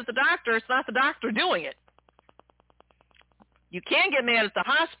get mad at the doctor. It's not the doctor doing it. You can get mad at the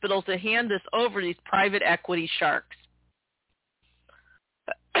hospitals that hand this over to these private equity sharks.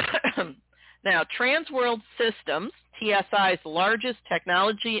 Now, Transworld Systems, TSI, is the largest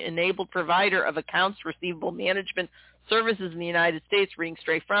technology-enabled provider of accounts receivable management services in the United States, reading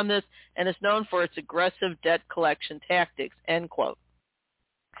straight from this, and is known for its aggressive debt collection tactics, end quote.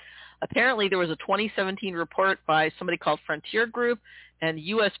 Apparently, there was a 2017 report by somebody called Frontier Group and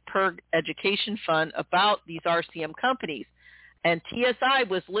U.S. PERG Education Fund about these RCM companies. And TSI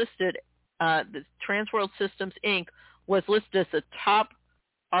was listed, the Transworld Systems, Inc., was listed as a top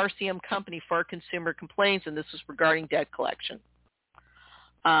RCM company for consumer complaints, and this was regarding debt collection.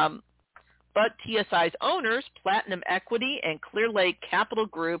 But TSI's owners, Platinum Equity and Clear Lake Capital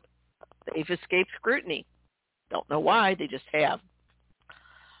Group, they've escaped scrutiny. Don't know why, they just have.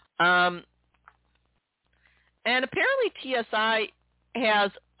 And apparently TSI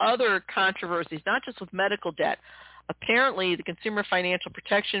has other controversies, not just with medical debt. Apparently, the Consumer Financial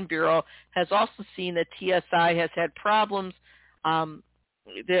Protection Bureau has also seen that TSI has had problems.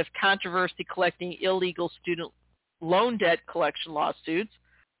 There's controversy collecting illegal student loan debt collection lawsuits.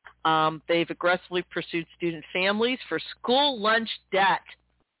 They've aggressively pursued student families for school lunch debt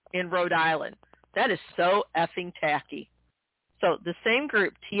in Rhode Island. That is so effing tacky. So the same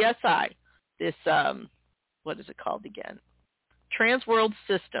group, TSI, this, what is it called again? Transworld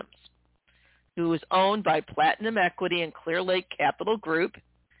Systems, who is owned by Platinum Equity and Clear Lake Capital Group.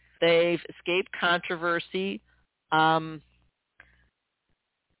 They've escaped controversy.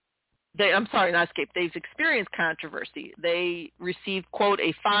 They've experienced controversy. They received, quote,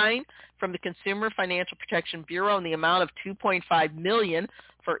 a fine from the Consumer Financial Protection Bureau in the amount of $2.5 million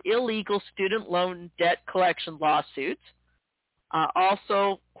for illegal student loan debt collection lawsuits.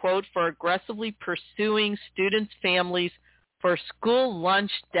 Also, quote, for aggressively pursuing students' families for school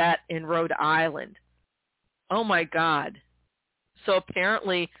lunch debt in Rhode Island. Oh, my God. So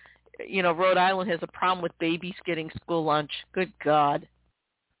apparently, Rhode Island has a problem with babies getting school lunch. Good God.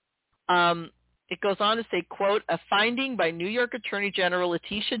 It goes on to say, quote, a finding by New York Attorney General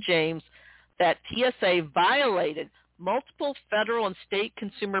Letitia James that TSA violated multiple federal and state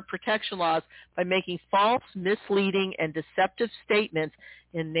consumer protection laws by making false, misleading, and deceptive statements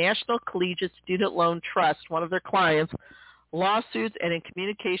in National Collegiate Student Loan Trust, one of their clients, lawsuits, and in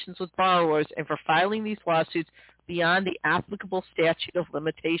communications with borrowers, and for filing these lawsuits beyond the applicable statute of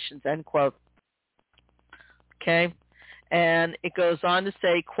limitations, end quote. Okay? And it goes on to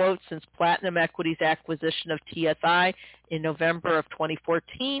say, quote, since Platinum Equity's acquisition of TSI in November of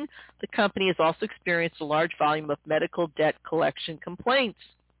 2014, the company has also experienced a large volume of medical debt collection complaints,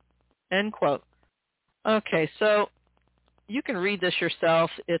 end quote. Okay, so you can read this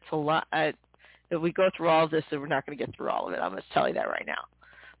yourself. It's a lot. If we go through all of this, we're not going to get through all of it. I'm going to tell you that right now.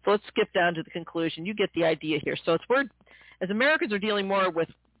 So let's skip down to the conclusion. You get the idea here. So as Americans are dealing more with,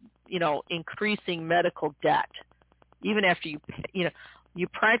 increasing medical debt, even after you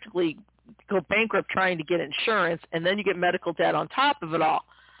practically go bankrupt trying to get insurance, and then you get medical debt on top of it all.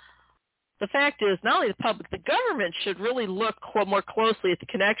 The fact is, not only the public, the government should really look more closely at the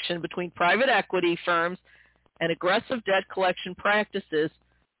connection between private equity firms and aggressive debt collection practices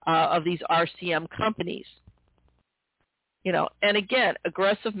of these RCM companies. And again,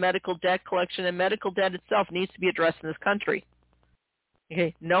 aggressive medical debt collection and medical debt itself needs to be addressed in this country.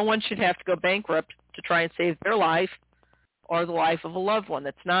 Okay, no one should have to go bankrupt to try and save their life or the life of a loved one.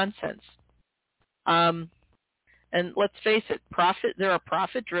 That's nonsense. And let's face it, there are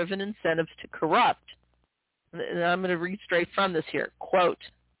profit-driven incentives to corrupt. And I'm going to read straight from this here. Quote,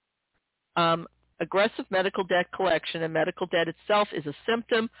 aggressive medical debt collection and medical debt itself is a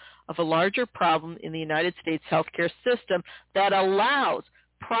symptom of a larger problem in the United States healthcare system that allows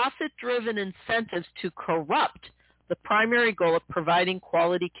profit-driven incentives to corrupt the primary goal of providing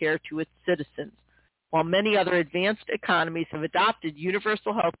quality care to its citizens, while many other advanced economies have adopted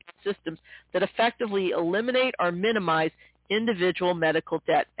universal health systems that effectively eliminate or minimize individual medical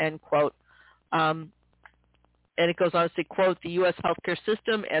debt, end quote. And it goes on to say, quote, the U.S. healthcare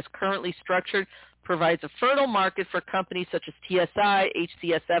system, as currently structured, provides a fertile market for companies such as TSI,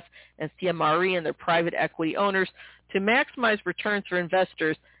 HCSF, and CMRE and their private equity owners to maximize returns for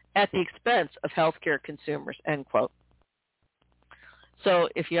investors at the expense of healthcare consumers, end quote. So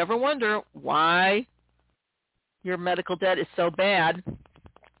if you ever wonder why your medical debt is so bad,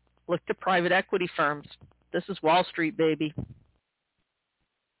 look to private equity firms. This is Wall Street, baby.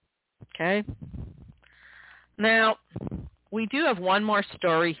 Okay? Now, we do have one more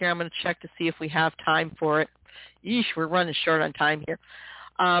story here. I'm going to check to see if we have time for it. Yeesh, we're running short on time here.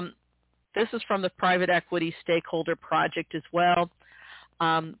 This is from the Private Equity Stakeholder Project as well.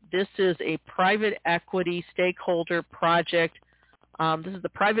 This is a private equity stakeholder project. This is the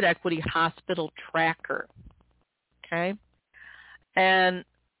Private Equity Hospital Tracker. Okay? And,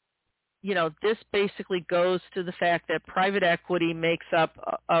 you know, this basically goes to the fact that private equity makes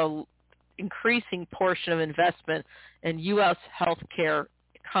up a increasing portion of investment in U.S. healthcare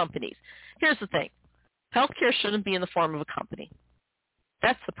companies. Here's the thing. Healthcare shouldn't be in the form of a company.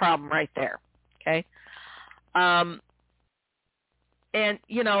 That's the problem right there, okay? And,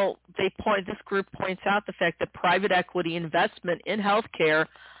 you know, this group points out the fact that private equity investment in healthcare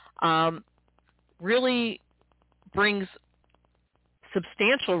really brings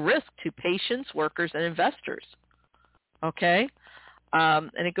substantial risk to patients, workers, and investors, okay?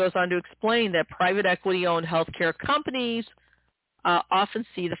 And it goes on to explain that private equity-owned healthcare companies often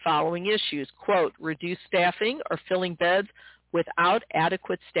see the following issues, quote, reduced staffing or filling beds without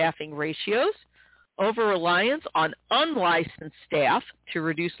adequate staffing ratios, over-reliance on unlicensed staff to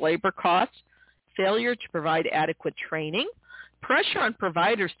reduce labor costs, failure to provide adequate training, pressure on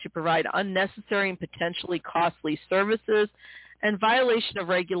providers to provide unnecessary and potentially costly services, and violation of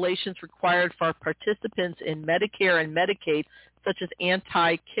regulations required for participants in Medicare and Medicaid, such as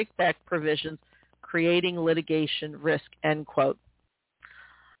anti-kickback provisions, creating litigation risk, end quote.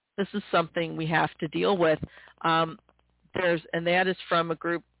 This is something we have to deal with. And that is from a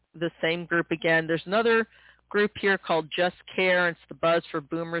group, the same group again. There's another group here called Just Care. It's the buzz for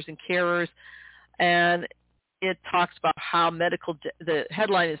boomers and carers. And it talks about how the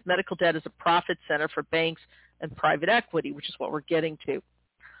headline is medical debt is a profit center for banks and private equity, which is what we're getting to.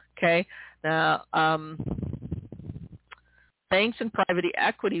 Okay? Now, banks and private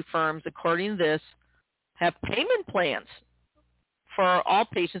equity firms, according to this, have payment plans for all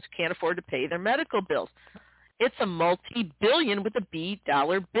patients who can't afford to pay their medical bills. It's a multi-billion with a B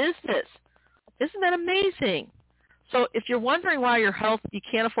dollar business. Isn't that amazing? So if you're wondering why you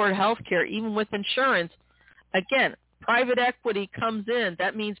can't afford health care, even with insurance, again, private equity comes in.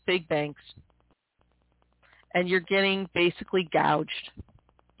 That means big banks. And you're getting basically gouged.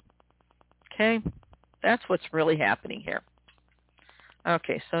 Okay? That's what's really happening here.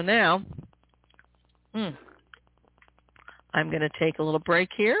 Okay, so now I'm going to take a little break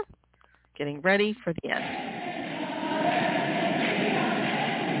here, getting ready for the end.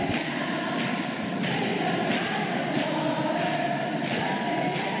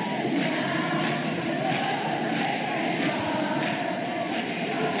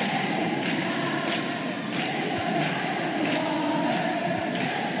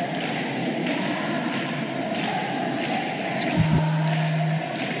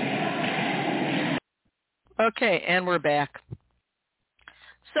 Okay, and we're back.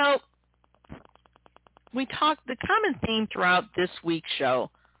 So the common theme throughout this week's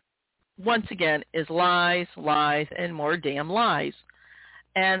show, once again, is lies, lies, and more damn lies,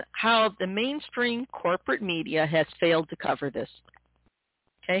 and how the mainstream corporate media has failed to cover this.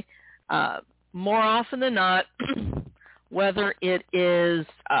 Okay? More often than not, whether it is,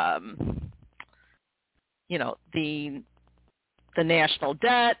 the national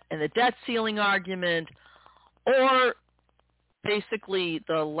debt and the debt ceiling argument, or basically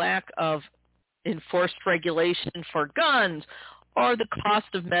the lack of enforced regulation for guns, or the cost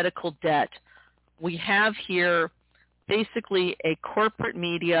of medical debt. We have here basically a corporate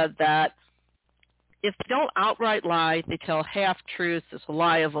media that, if they don't outright lie, they tell half-truths, it's a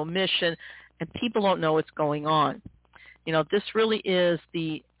lie of omission, and people don't know what's going on. You know, this really is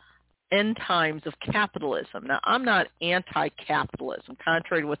the end times of capitalism. Now, I'm not anti-capitalism,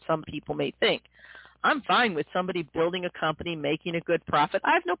 contrary to what some people may think. I'm fine with somebody building a company, making a good profit.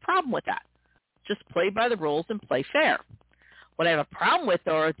 I have no problem with that. Just play by the rules and play fair. What I have a problem with,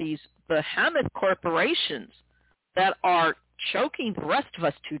 though, are these behemoth corporations that are choking the rest of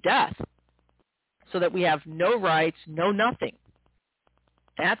us to death so that we have no rights, no nothing.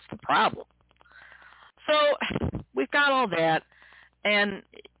 That's the problem. So we've got all that, and,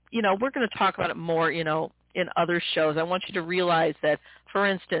 we're going to talk about it more, in other shows. I want you to realize that, for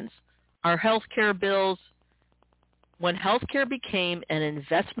instance, our health care bills, when health care became an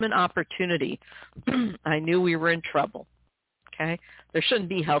investment opportunity, I knew we were in trouble, okay? There shouldn't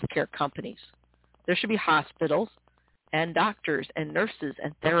be health care companies. There should be hospitals and doctors and nurses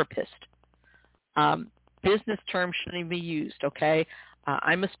and therapists. Business terms shouldn't even be used, okay?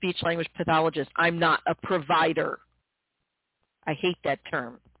 I'm a speech-language pathologist. I'm not a provider. I hate that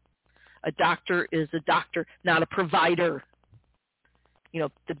term. A doctor is a doctor, not a provider. You know,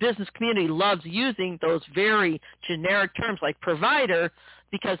 the business community loves using those very generic terms like provider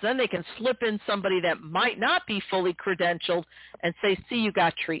because then they can slip in somebody that might not be fully credentialed and say, see, you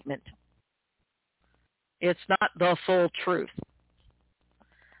got treatment. It's not the full truth.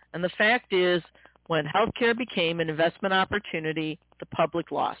 And the fact is, when healthcare became an investment opportunity, the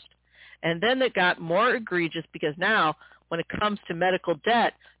public lost. And then it got more egregious because now, when it comes to medical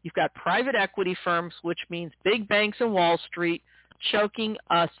debt, you've got private equity firms, which means big banks and Wall Street, choking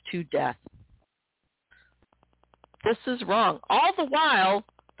us to death. This is wrong. All the while,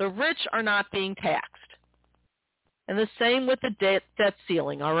 the rich are not being taxed. And the same with the debt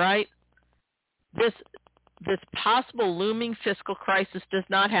ceiling, all right? This possible looming fiscal crisis does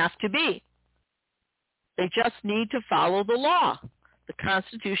not have to be. They just need to follow the law. The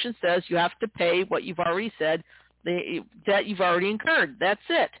Constitution says you have to pay what you've already said, the debt you've already incurred. That's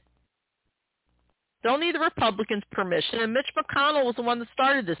it. Don't need the Republicans' permission, and Mitch McConnell was the one that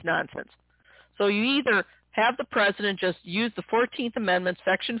started this nonsense. So you either have the president just use the 14th Amendment,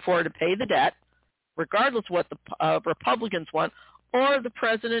 Section 4, to pay the debt, regardless of what the Republicans want, or the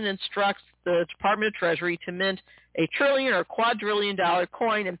president instructs the Department of Treasury to mint a trillion or quadrillion dollar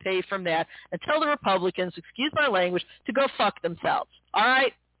coin and pay from that and tell the Republicans, excuse my language, to go fuck themselves. All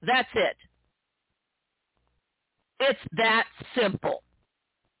right? That's it. It's that simple.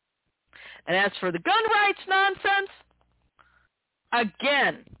 And as for the gun rights nonsense,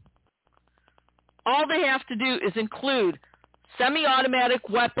 again, all they have to do is include semi-automatic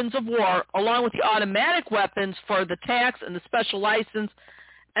weapons of war along with the automatic weapons for the tax and the special license,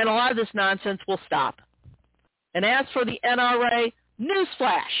 and a lot of this nonsense will stop. And as for the NRA,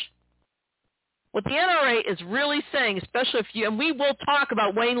 newsflash. What the NRA is really saying, especially if you, and we will talk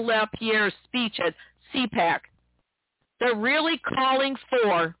about Wayne LaPierre's speech at CPAC, they're really calling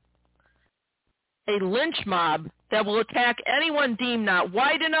for a lynch mob that will attack anyone deemed not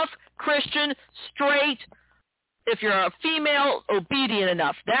white enough, Christian, straight, if you're a female, obedient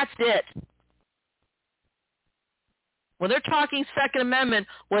enough. That's it. When they're talking Second Amendment,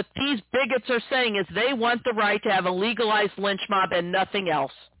 what these bigots are saying is they want the right to have a legalized lynch mob and nothing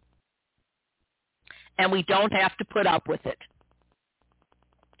else. And we don't have to put up with it.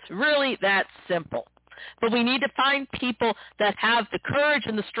 It's really that simple. But we need to find people that have the courage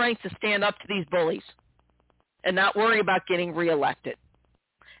and the strength to stand up to these bullies and not worry about getting reelected.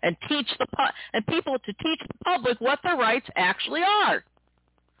 And teach people to teach the public what their rights actually are.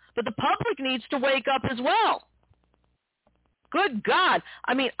 But the public needs to wake up as well. Good God.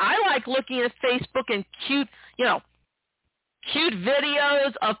 I mean, I like looking at Facebook and cute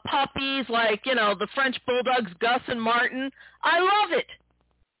videos of puppies like, the French Bulldogs, Gus and Martin. I love it.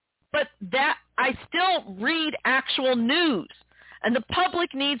 But that I still read actual news. And the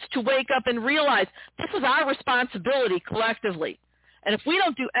public needs to wake up and realize this is our responsibility collectively. And if we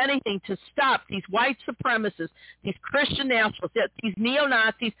don't do anything to stop these white supremacists, these Christian nationalists, these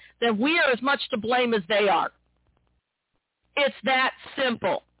neo-Nazis, then we are as much to blame as they are. It's that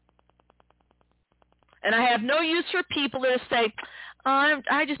simple. And I have no use for people that say,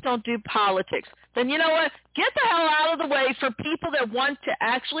 I just don't do politics. Then you know what? Get the hell out of the way for people that want to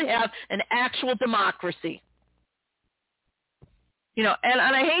actually have an actual democracy. And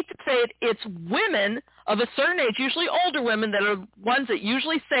I hate to say it, it's women of a certain age, usually older women, that are ones that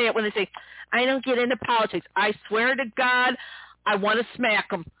usually say it when they say, I don't get into politics. I swear to God, I want to smack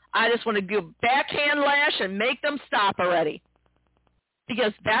them. I just want to give backhand lash and make them stop already.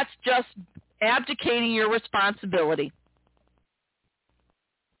 Because that's just abdicating your responsibility.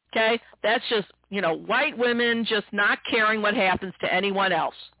 Okay? That's just, white women just not caring what happens to anyone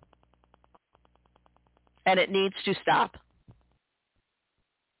else. And it needs to stop.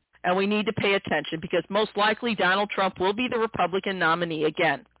 And we need to pay attention because most likely Donald Trump will be the Republican nominee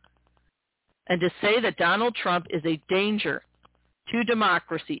again. And to say that Donald Trump is a danger to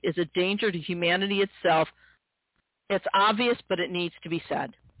democracy, is a danger to humanity itself, it's obvious, but it needs to be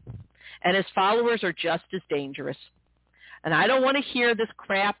said. And his followers are just as dangerous. And I don't want to hear this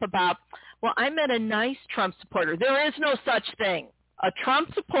crap about, well, I met a nice Trump supporter. There is no such thing. A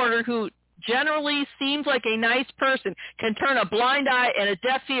Trump supporter who generally seems like a nice person can turn a blind eye and a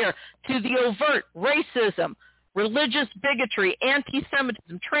deaf ear to the overt racism, religious bigotry,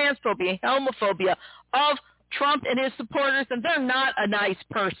 anti-Semitism, transphobia, homophobia of Trump and his supporters, and they're not a nice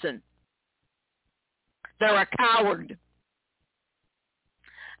person. They're a coward.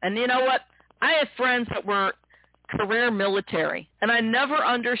 And you know what? I have friends that were career military, and I never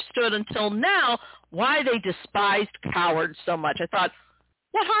understood until now why they despised cowards so much. I thought,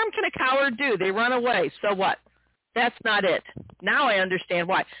 What harm can a coward do? They run away. So what? That's not it. Now I understand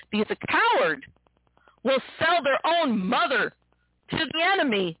why. Because a coward will sell their own mother to the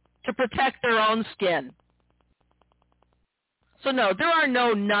enemy to protect their own skin. So no, there are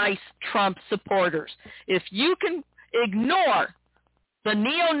no nice Trump supporters. If you can ignore the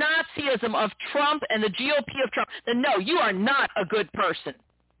neo-Nazism of Trump and the GOP of Trump, then no, you are not a good person.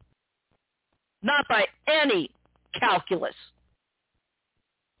 Not by any calculus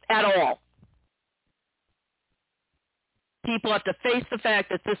at all. People have to face the fact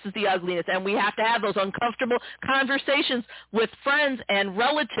that this is the ugliness, and we have to have those uncomfortable conversations with friends and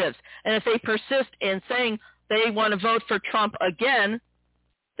relatives. And if they persist in saying they want to vote for Trump again,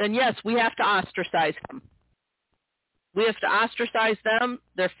 then yes, we have to ostracize them. We have to ostracize them,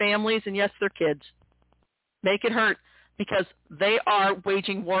 their families, and yes, their kids. Make it hurt, because they are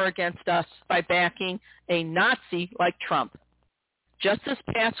waging war against us by backing a Nazi like Trump. Just this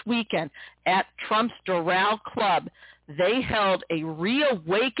past weekend at Trump's Doral Club, they held a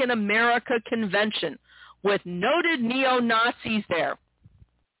Reawaken America convention with noted neo-Nazis there.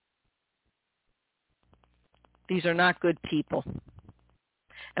 These are not good people.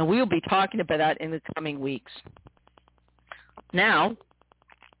 And we will be talking about that in the coming weeks. Now,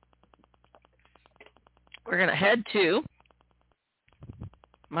 we're going to head to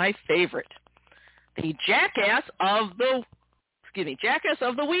my favorite, the Jackass of the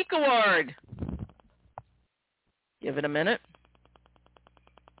Week Award. Give it a minute.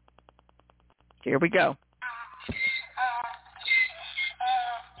 Here we go.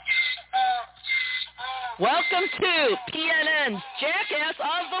 Welcome to PNN's Jackass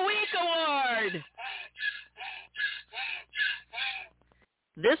of the Week Award.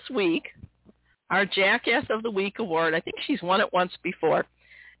 This week, our Jackass of the Week Award, I think she's won it once before,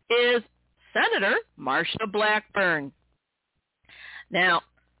 is Senator Marsha Blackburn. Now,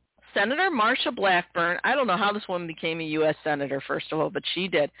 Senator Marsha Blackburn, I don't know how this woman became a U.S. Senator, first of all, but she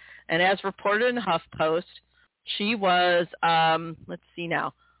did. And as reported in HuffPost, she was, let's see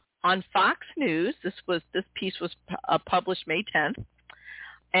now, on Fox News. This piece was published May 10th.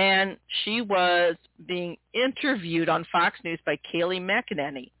 And she was being interviewed on Fox News by Kayleigh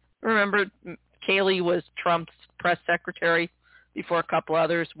McEnany. Remember, Kayleigh was Trump's press secretary before a couple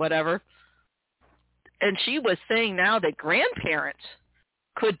others, whatever. And she was saying now that grandparents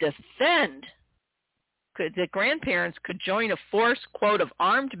could join a force, quote, of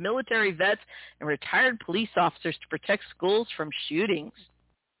armed military vets and retired police officers to protect schools from shootings.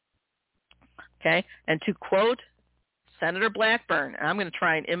 Okay, and to quote Senator Blackburn, and I'm going to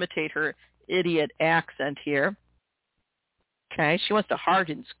try and imitate her idiot accent here. Okay, she wants to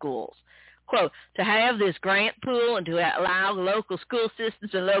harden schools. Quote, to have this grant pool and to allow local school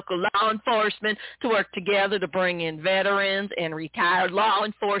systems and local law enforcement to work together to bring in veterans and retired law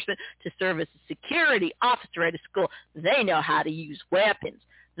enforcement to serve as a security officer at a school. They know how to use weapons.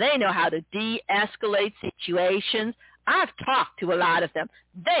 They know how to de-escalate situations. I've talked to a lot of them.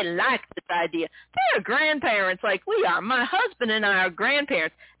 They like this idea. They're grandparents like we are. My husband and I are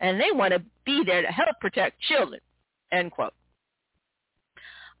grandparents, and they want to be there to help protect children, end quote.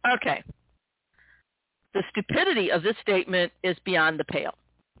 Okay. The stupidity of this statement is beyond the pale.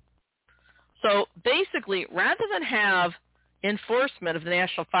 So basically, rather than have enforcement of the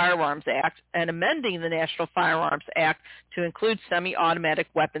National Firearms Act and amending the National Firearms Act to include semi-automatic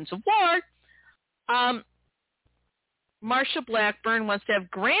weapons of war, Marsha Blackburn wants to have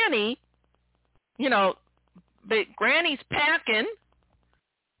Granny's packing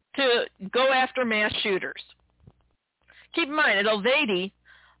to go after mass shooters. Keep in mind, at Olvedi,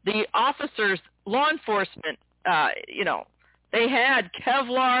 the officers, law enforcement, they had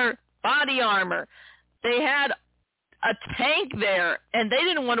Kevlar body armor. They had a tank there, and they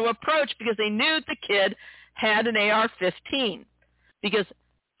didn't want to approach because they knew the kid had an AR-15 because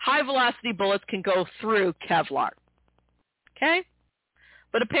high-velocity bullets can go through Kevlar. Okay?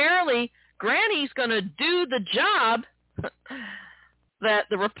 But apparently, Granny's going to do the job that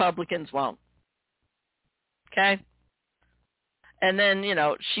the Republicans won't. Okay? And then,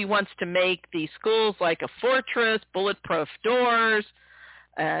 she wants to make the schools like a fortress, bulletproof doors,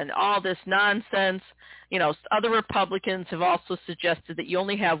 and all this nonsense. Other Republicans have also suggested that you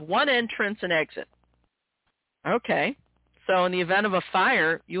only have one entrance and exit. Okay. So in the event of a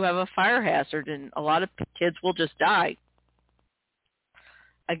fire, you have a fire hazard, and a lot of kids will just die.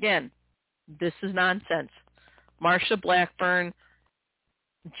 Again, this is nonsense. Marsha Blackburn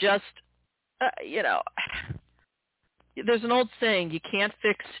just, there's an old saying, you can't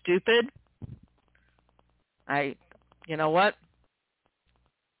fix stupid. You know what?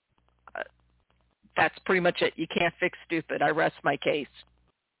 That's pretty much it. You can't fix stupid. I rest my case.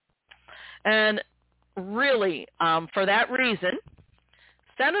 And really, for that reason,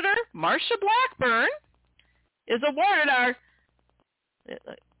 Senator Marsha Blackburn is awarded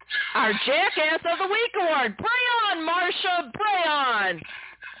our Jackass of the Week award. Bring on, Marsha, bring on.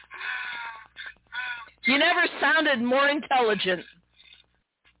 You never sounded more intelligent.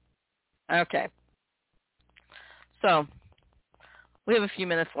 Okay. So, we have a few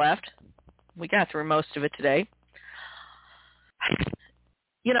minutes left. We got through most of it today.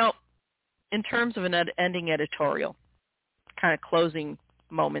 You know, in terms of an ending editorial, kind of closing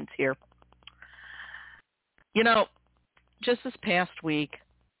moments here. You know, just this past week,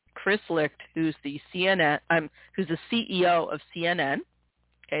 Chris Licht, who's the CEO of CNN,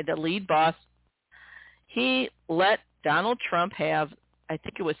 okay, the lead boss, he let Donald Trump have, I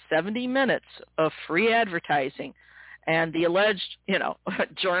think it was 70 minutes of free advertising. And the alleged,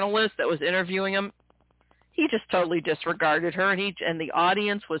 journalist that was interviewing him, he just totally disregarded her, and the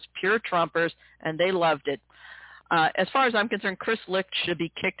audience was pure Trumpers, and they loved it. As far as I'm concerned, Chris Licht should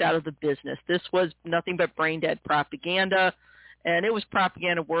be kicked out of the business. This was nothing but brain-dead propaganda, and it was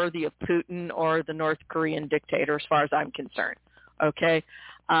propaganda worthy of Putin or the North Korean dictator, as far as I'm concerned. Okay?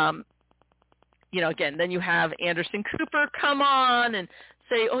 Again, then you have Anderson Cooper come on and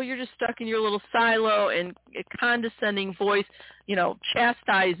say, oh, you're just stuck in your little silo, and a condescending voice,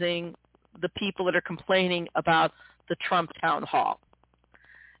 chastising the people that are complaining about the Trump town hall.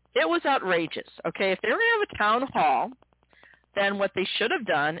 It was outrageous, okay? If they were going to have a town hall, then what they should have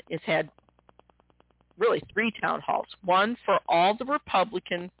done is had really 3 town halls. One for all the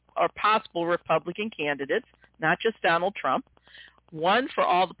Republican or possible Republican candidates, not just Donald Trump. One for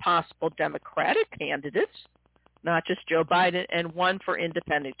all the possible Democratic candidates, not just Joe Biden, and one for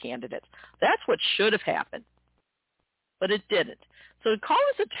independent candidates. That's what should have happened, but it didn't. So to call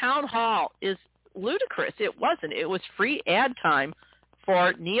this a town hall is ludicrous. It wasn't. It was free ad time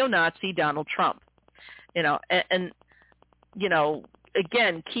for neo-Nazi Donald Trump. And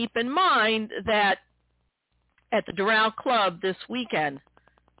again, keep in mind that at the Doral Club this weekend,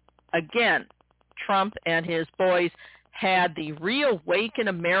 again, Trump and his boys had the Reawaken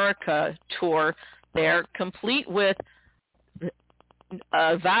America tour there, complete with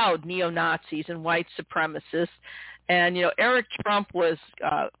avowed neo-Nazis and white supremacists. And, Eric Trump was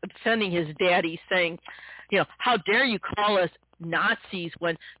defending his daddy, saying, how dare you call us Nazis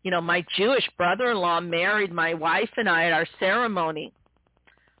when, my Jewish brother-in-law married my wife and I at our ceremony.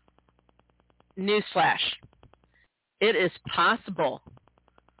 Newsflash. It is possible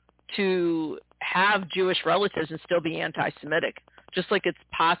to have Jewish relatives and still be anti-Semitic, just like it's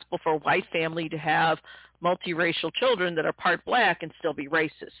possible for a white family to have multiracial children that are part black and still be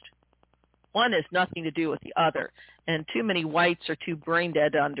racist. One has nothing to do with the other, and too many whites are too brain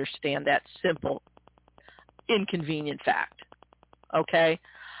dead to understand that simple, inconvenient fact. Okay?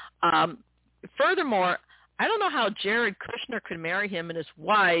 Furthermore, I don't know how Jared Kushner could marry him and his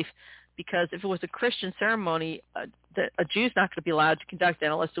wife, because if it was a Christian ceremony, a Jew's not going to be allowed to conduct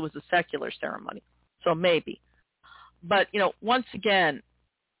that unless it was a secular ceremony. So maybe. But, once again,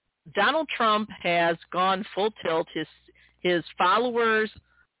 Donald Trump has gone full tilt. His followers,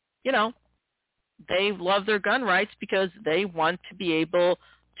 they love their gun rights because they want to be able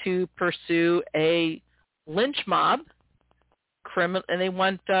to pursue a lynch mob, and they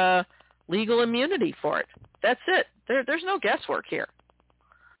want legal immunity for it. That's it. There's no guesswork here.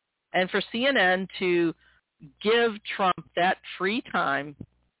 And for CNN to give Trump that free time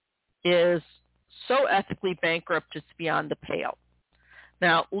is so ethically bankrupt it's beyond the pale.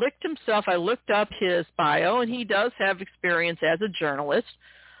 Now, Licht himself, I looked up his bio, and he does have experience as a journalist,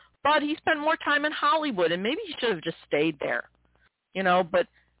 but he spent more time in Hollywood, and maybe he should have just stayed there. But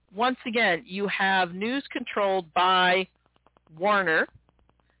once again, you have news controlled by Warner,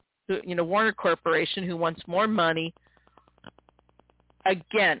 Warner Corporation, who wants more money.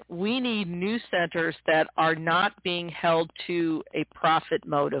 Again, we need news centers that are not being held to a profit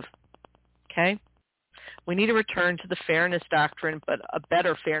motive, okay? We need to return to the fairness doctrine, but a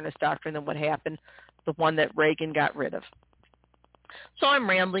better fairness doctrine than what happened, the one that Reagan got rid of. So I'm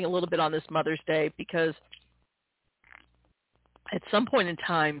rambling a little bit on this Mother's Day because at some point in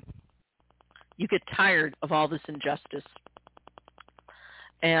time, you get tired of all this injustice.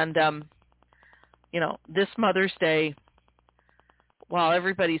 And, this Mother's Day, while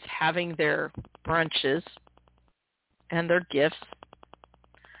everybody's having their brunches and their gifts,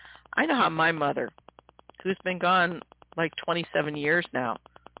 I know how my mother, who's been gone like 27 years now,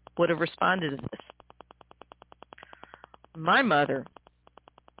 would have responded to this. My mother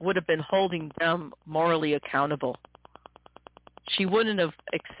would have been holding them morally accountable. She wouldn't have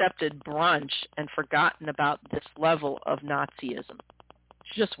accepted brunch and forgotten about this level of Nazism.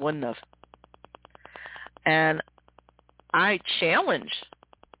 She just wouldn't have. And I challenge,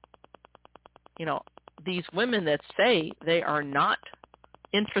 these women that say they are not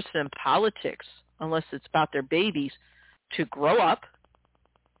interested in politics unless it's about their babies to grow up,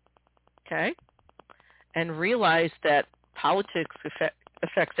 okay, and realize that politics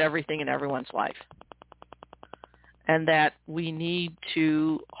affects everything in everyone's life, and that we need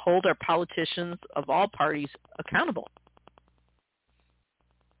to hold our politicians of all parties accountable.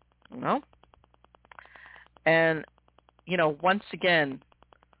 And, once again,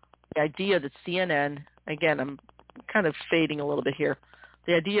 the idea that CNN, again, I'm kind of fading a little bit here,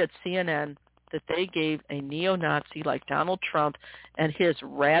 the idea at CNN that they gave a neo-Nazi like Donald Trump and his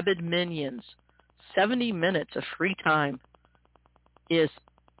rabid minions 70 minutes of free time is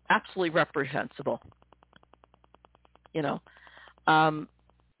absolutely reprehensible.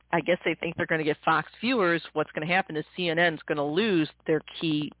 I guess they think they're going to get Fox viewers. What's going to happen is CNN is going to lose their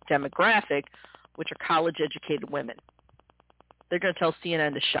key demographic, which are college-educated women. They're going to tell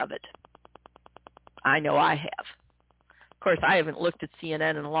CNN to shove it. I know I have. Of course, I haven't looked at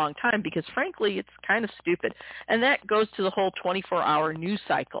CNN in a long time because, frankly, it's kind of stupid. And that goes to the whole 24-hour news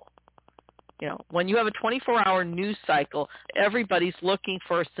cycle. When you have a 24-hour news cycle, everybody's looking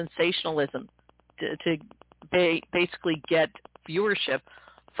for sensationalism to basically get viewership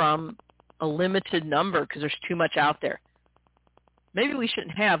from a limited number because there's too much out there. Maybe we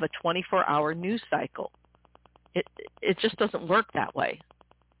shouldn't have a 24-hour news cycle. It just doesn't work that way.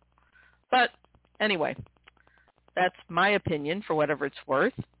 But anyway, that's my opinion for whatever it's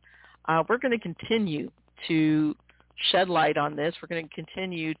worth. We're going to continue to shed light on this. We're going to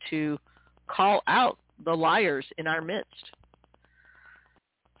continue to call out the liars in our midst.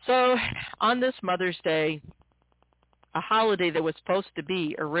 So on this Mother's Day, a holiday that was supposed to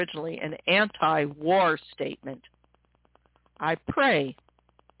be originally an anti-war statement, I pray, in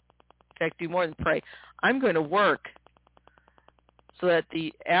fact, do more than pray, I'm going to work so that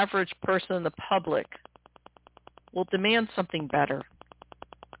the average person in the public will demand something better.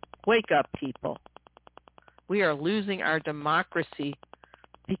 Wake up, people. We are losing our democracy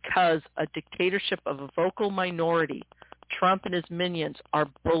because a dictatorship of a vocal minority, Trump and his minions, are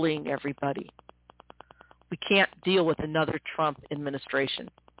bullying everybody. We can't deal with another Trump administration.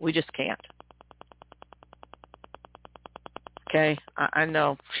 We just can't. Okay? I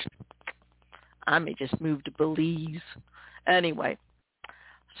know. I may just move to Belize. Anyway,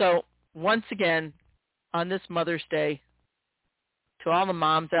 so once again, on this Mother's Day, to all the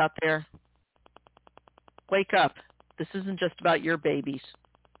moms out there, wake up. This isn't just about your babies.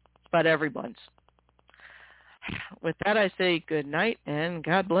 It's about everyone's. With that, I say good night and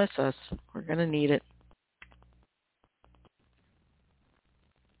God bless us. We're going to need it.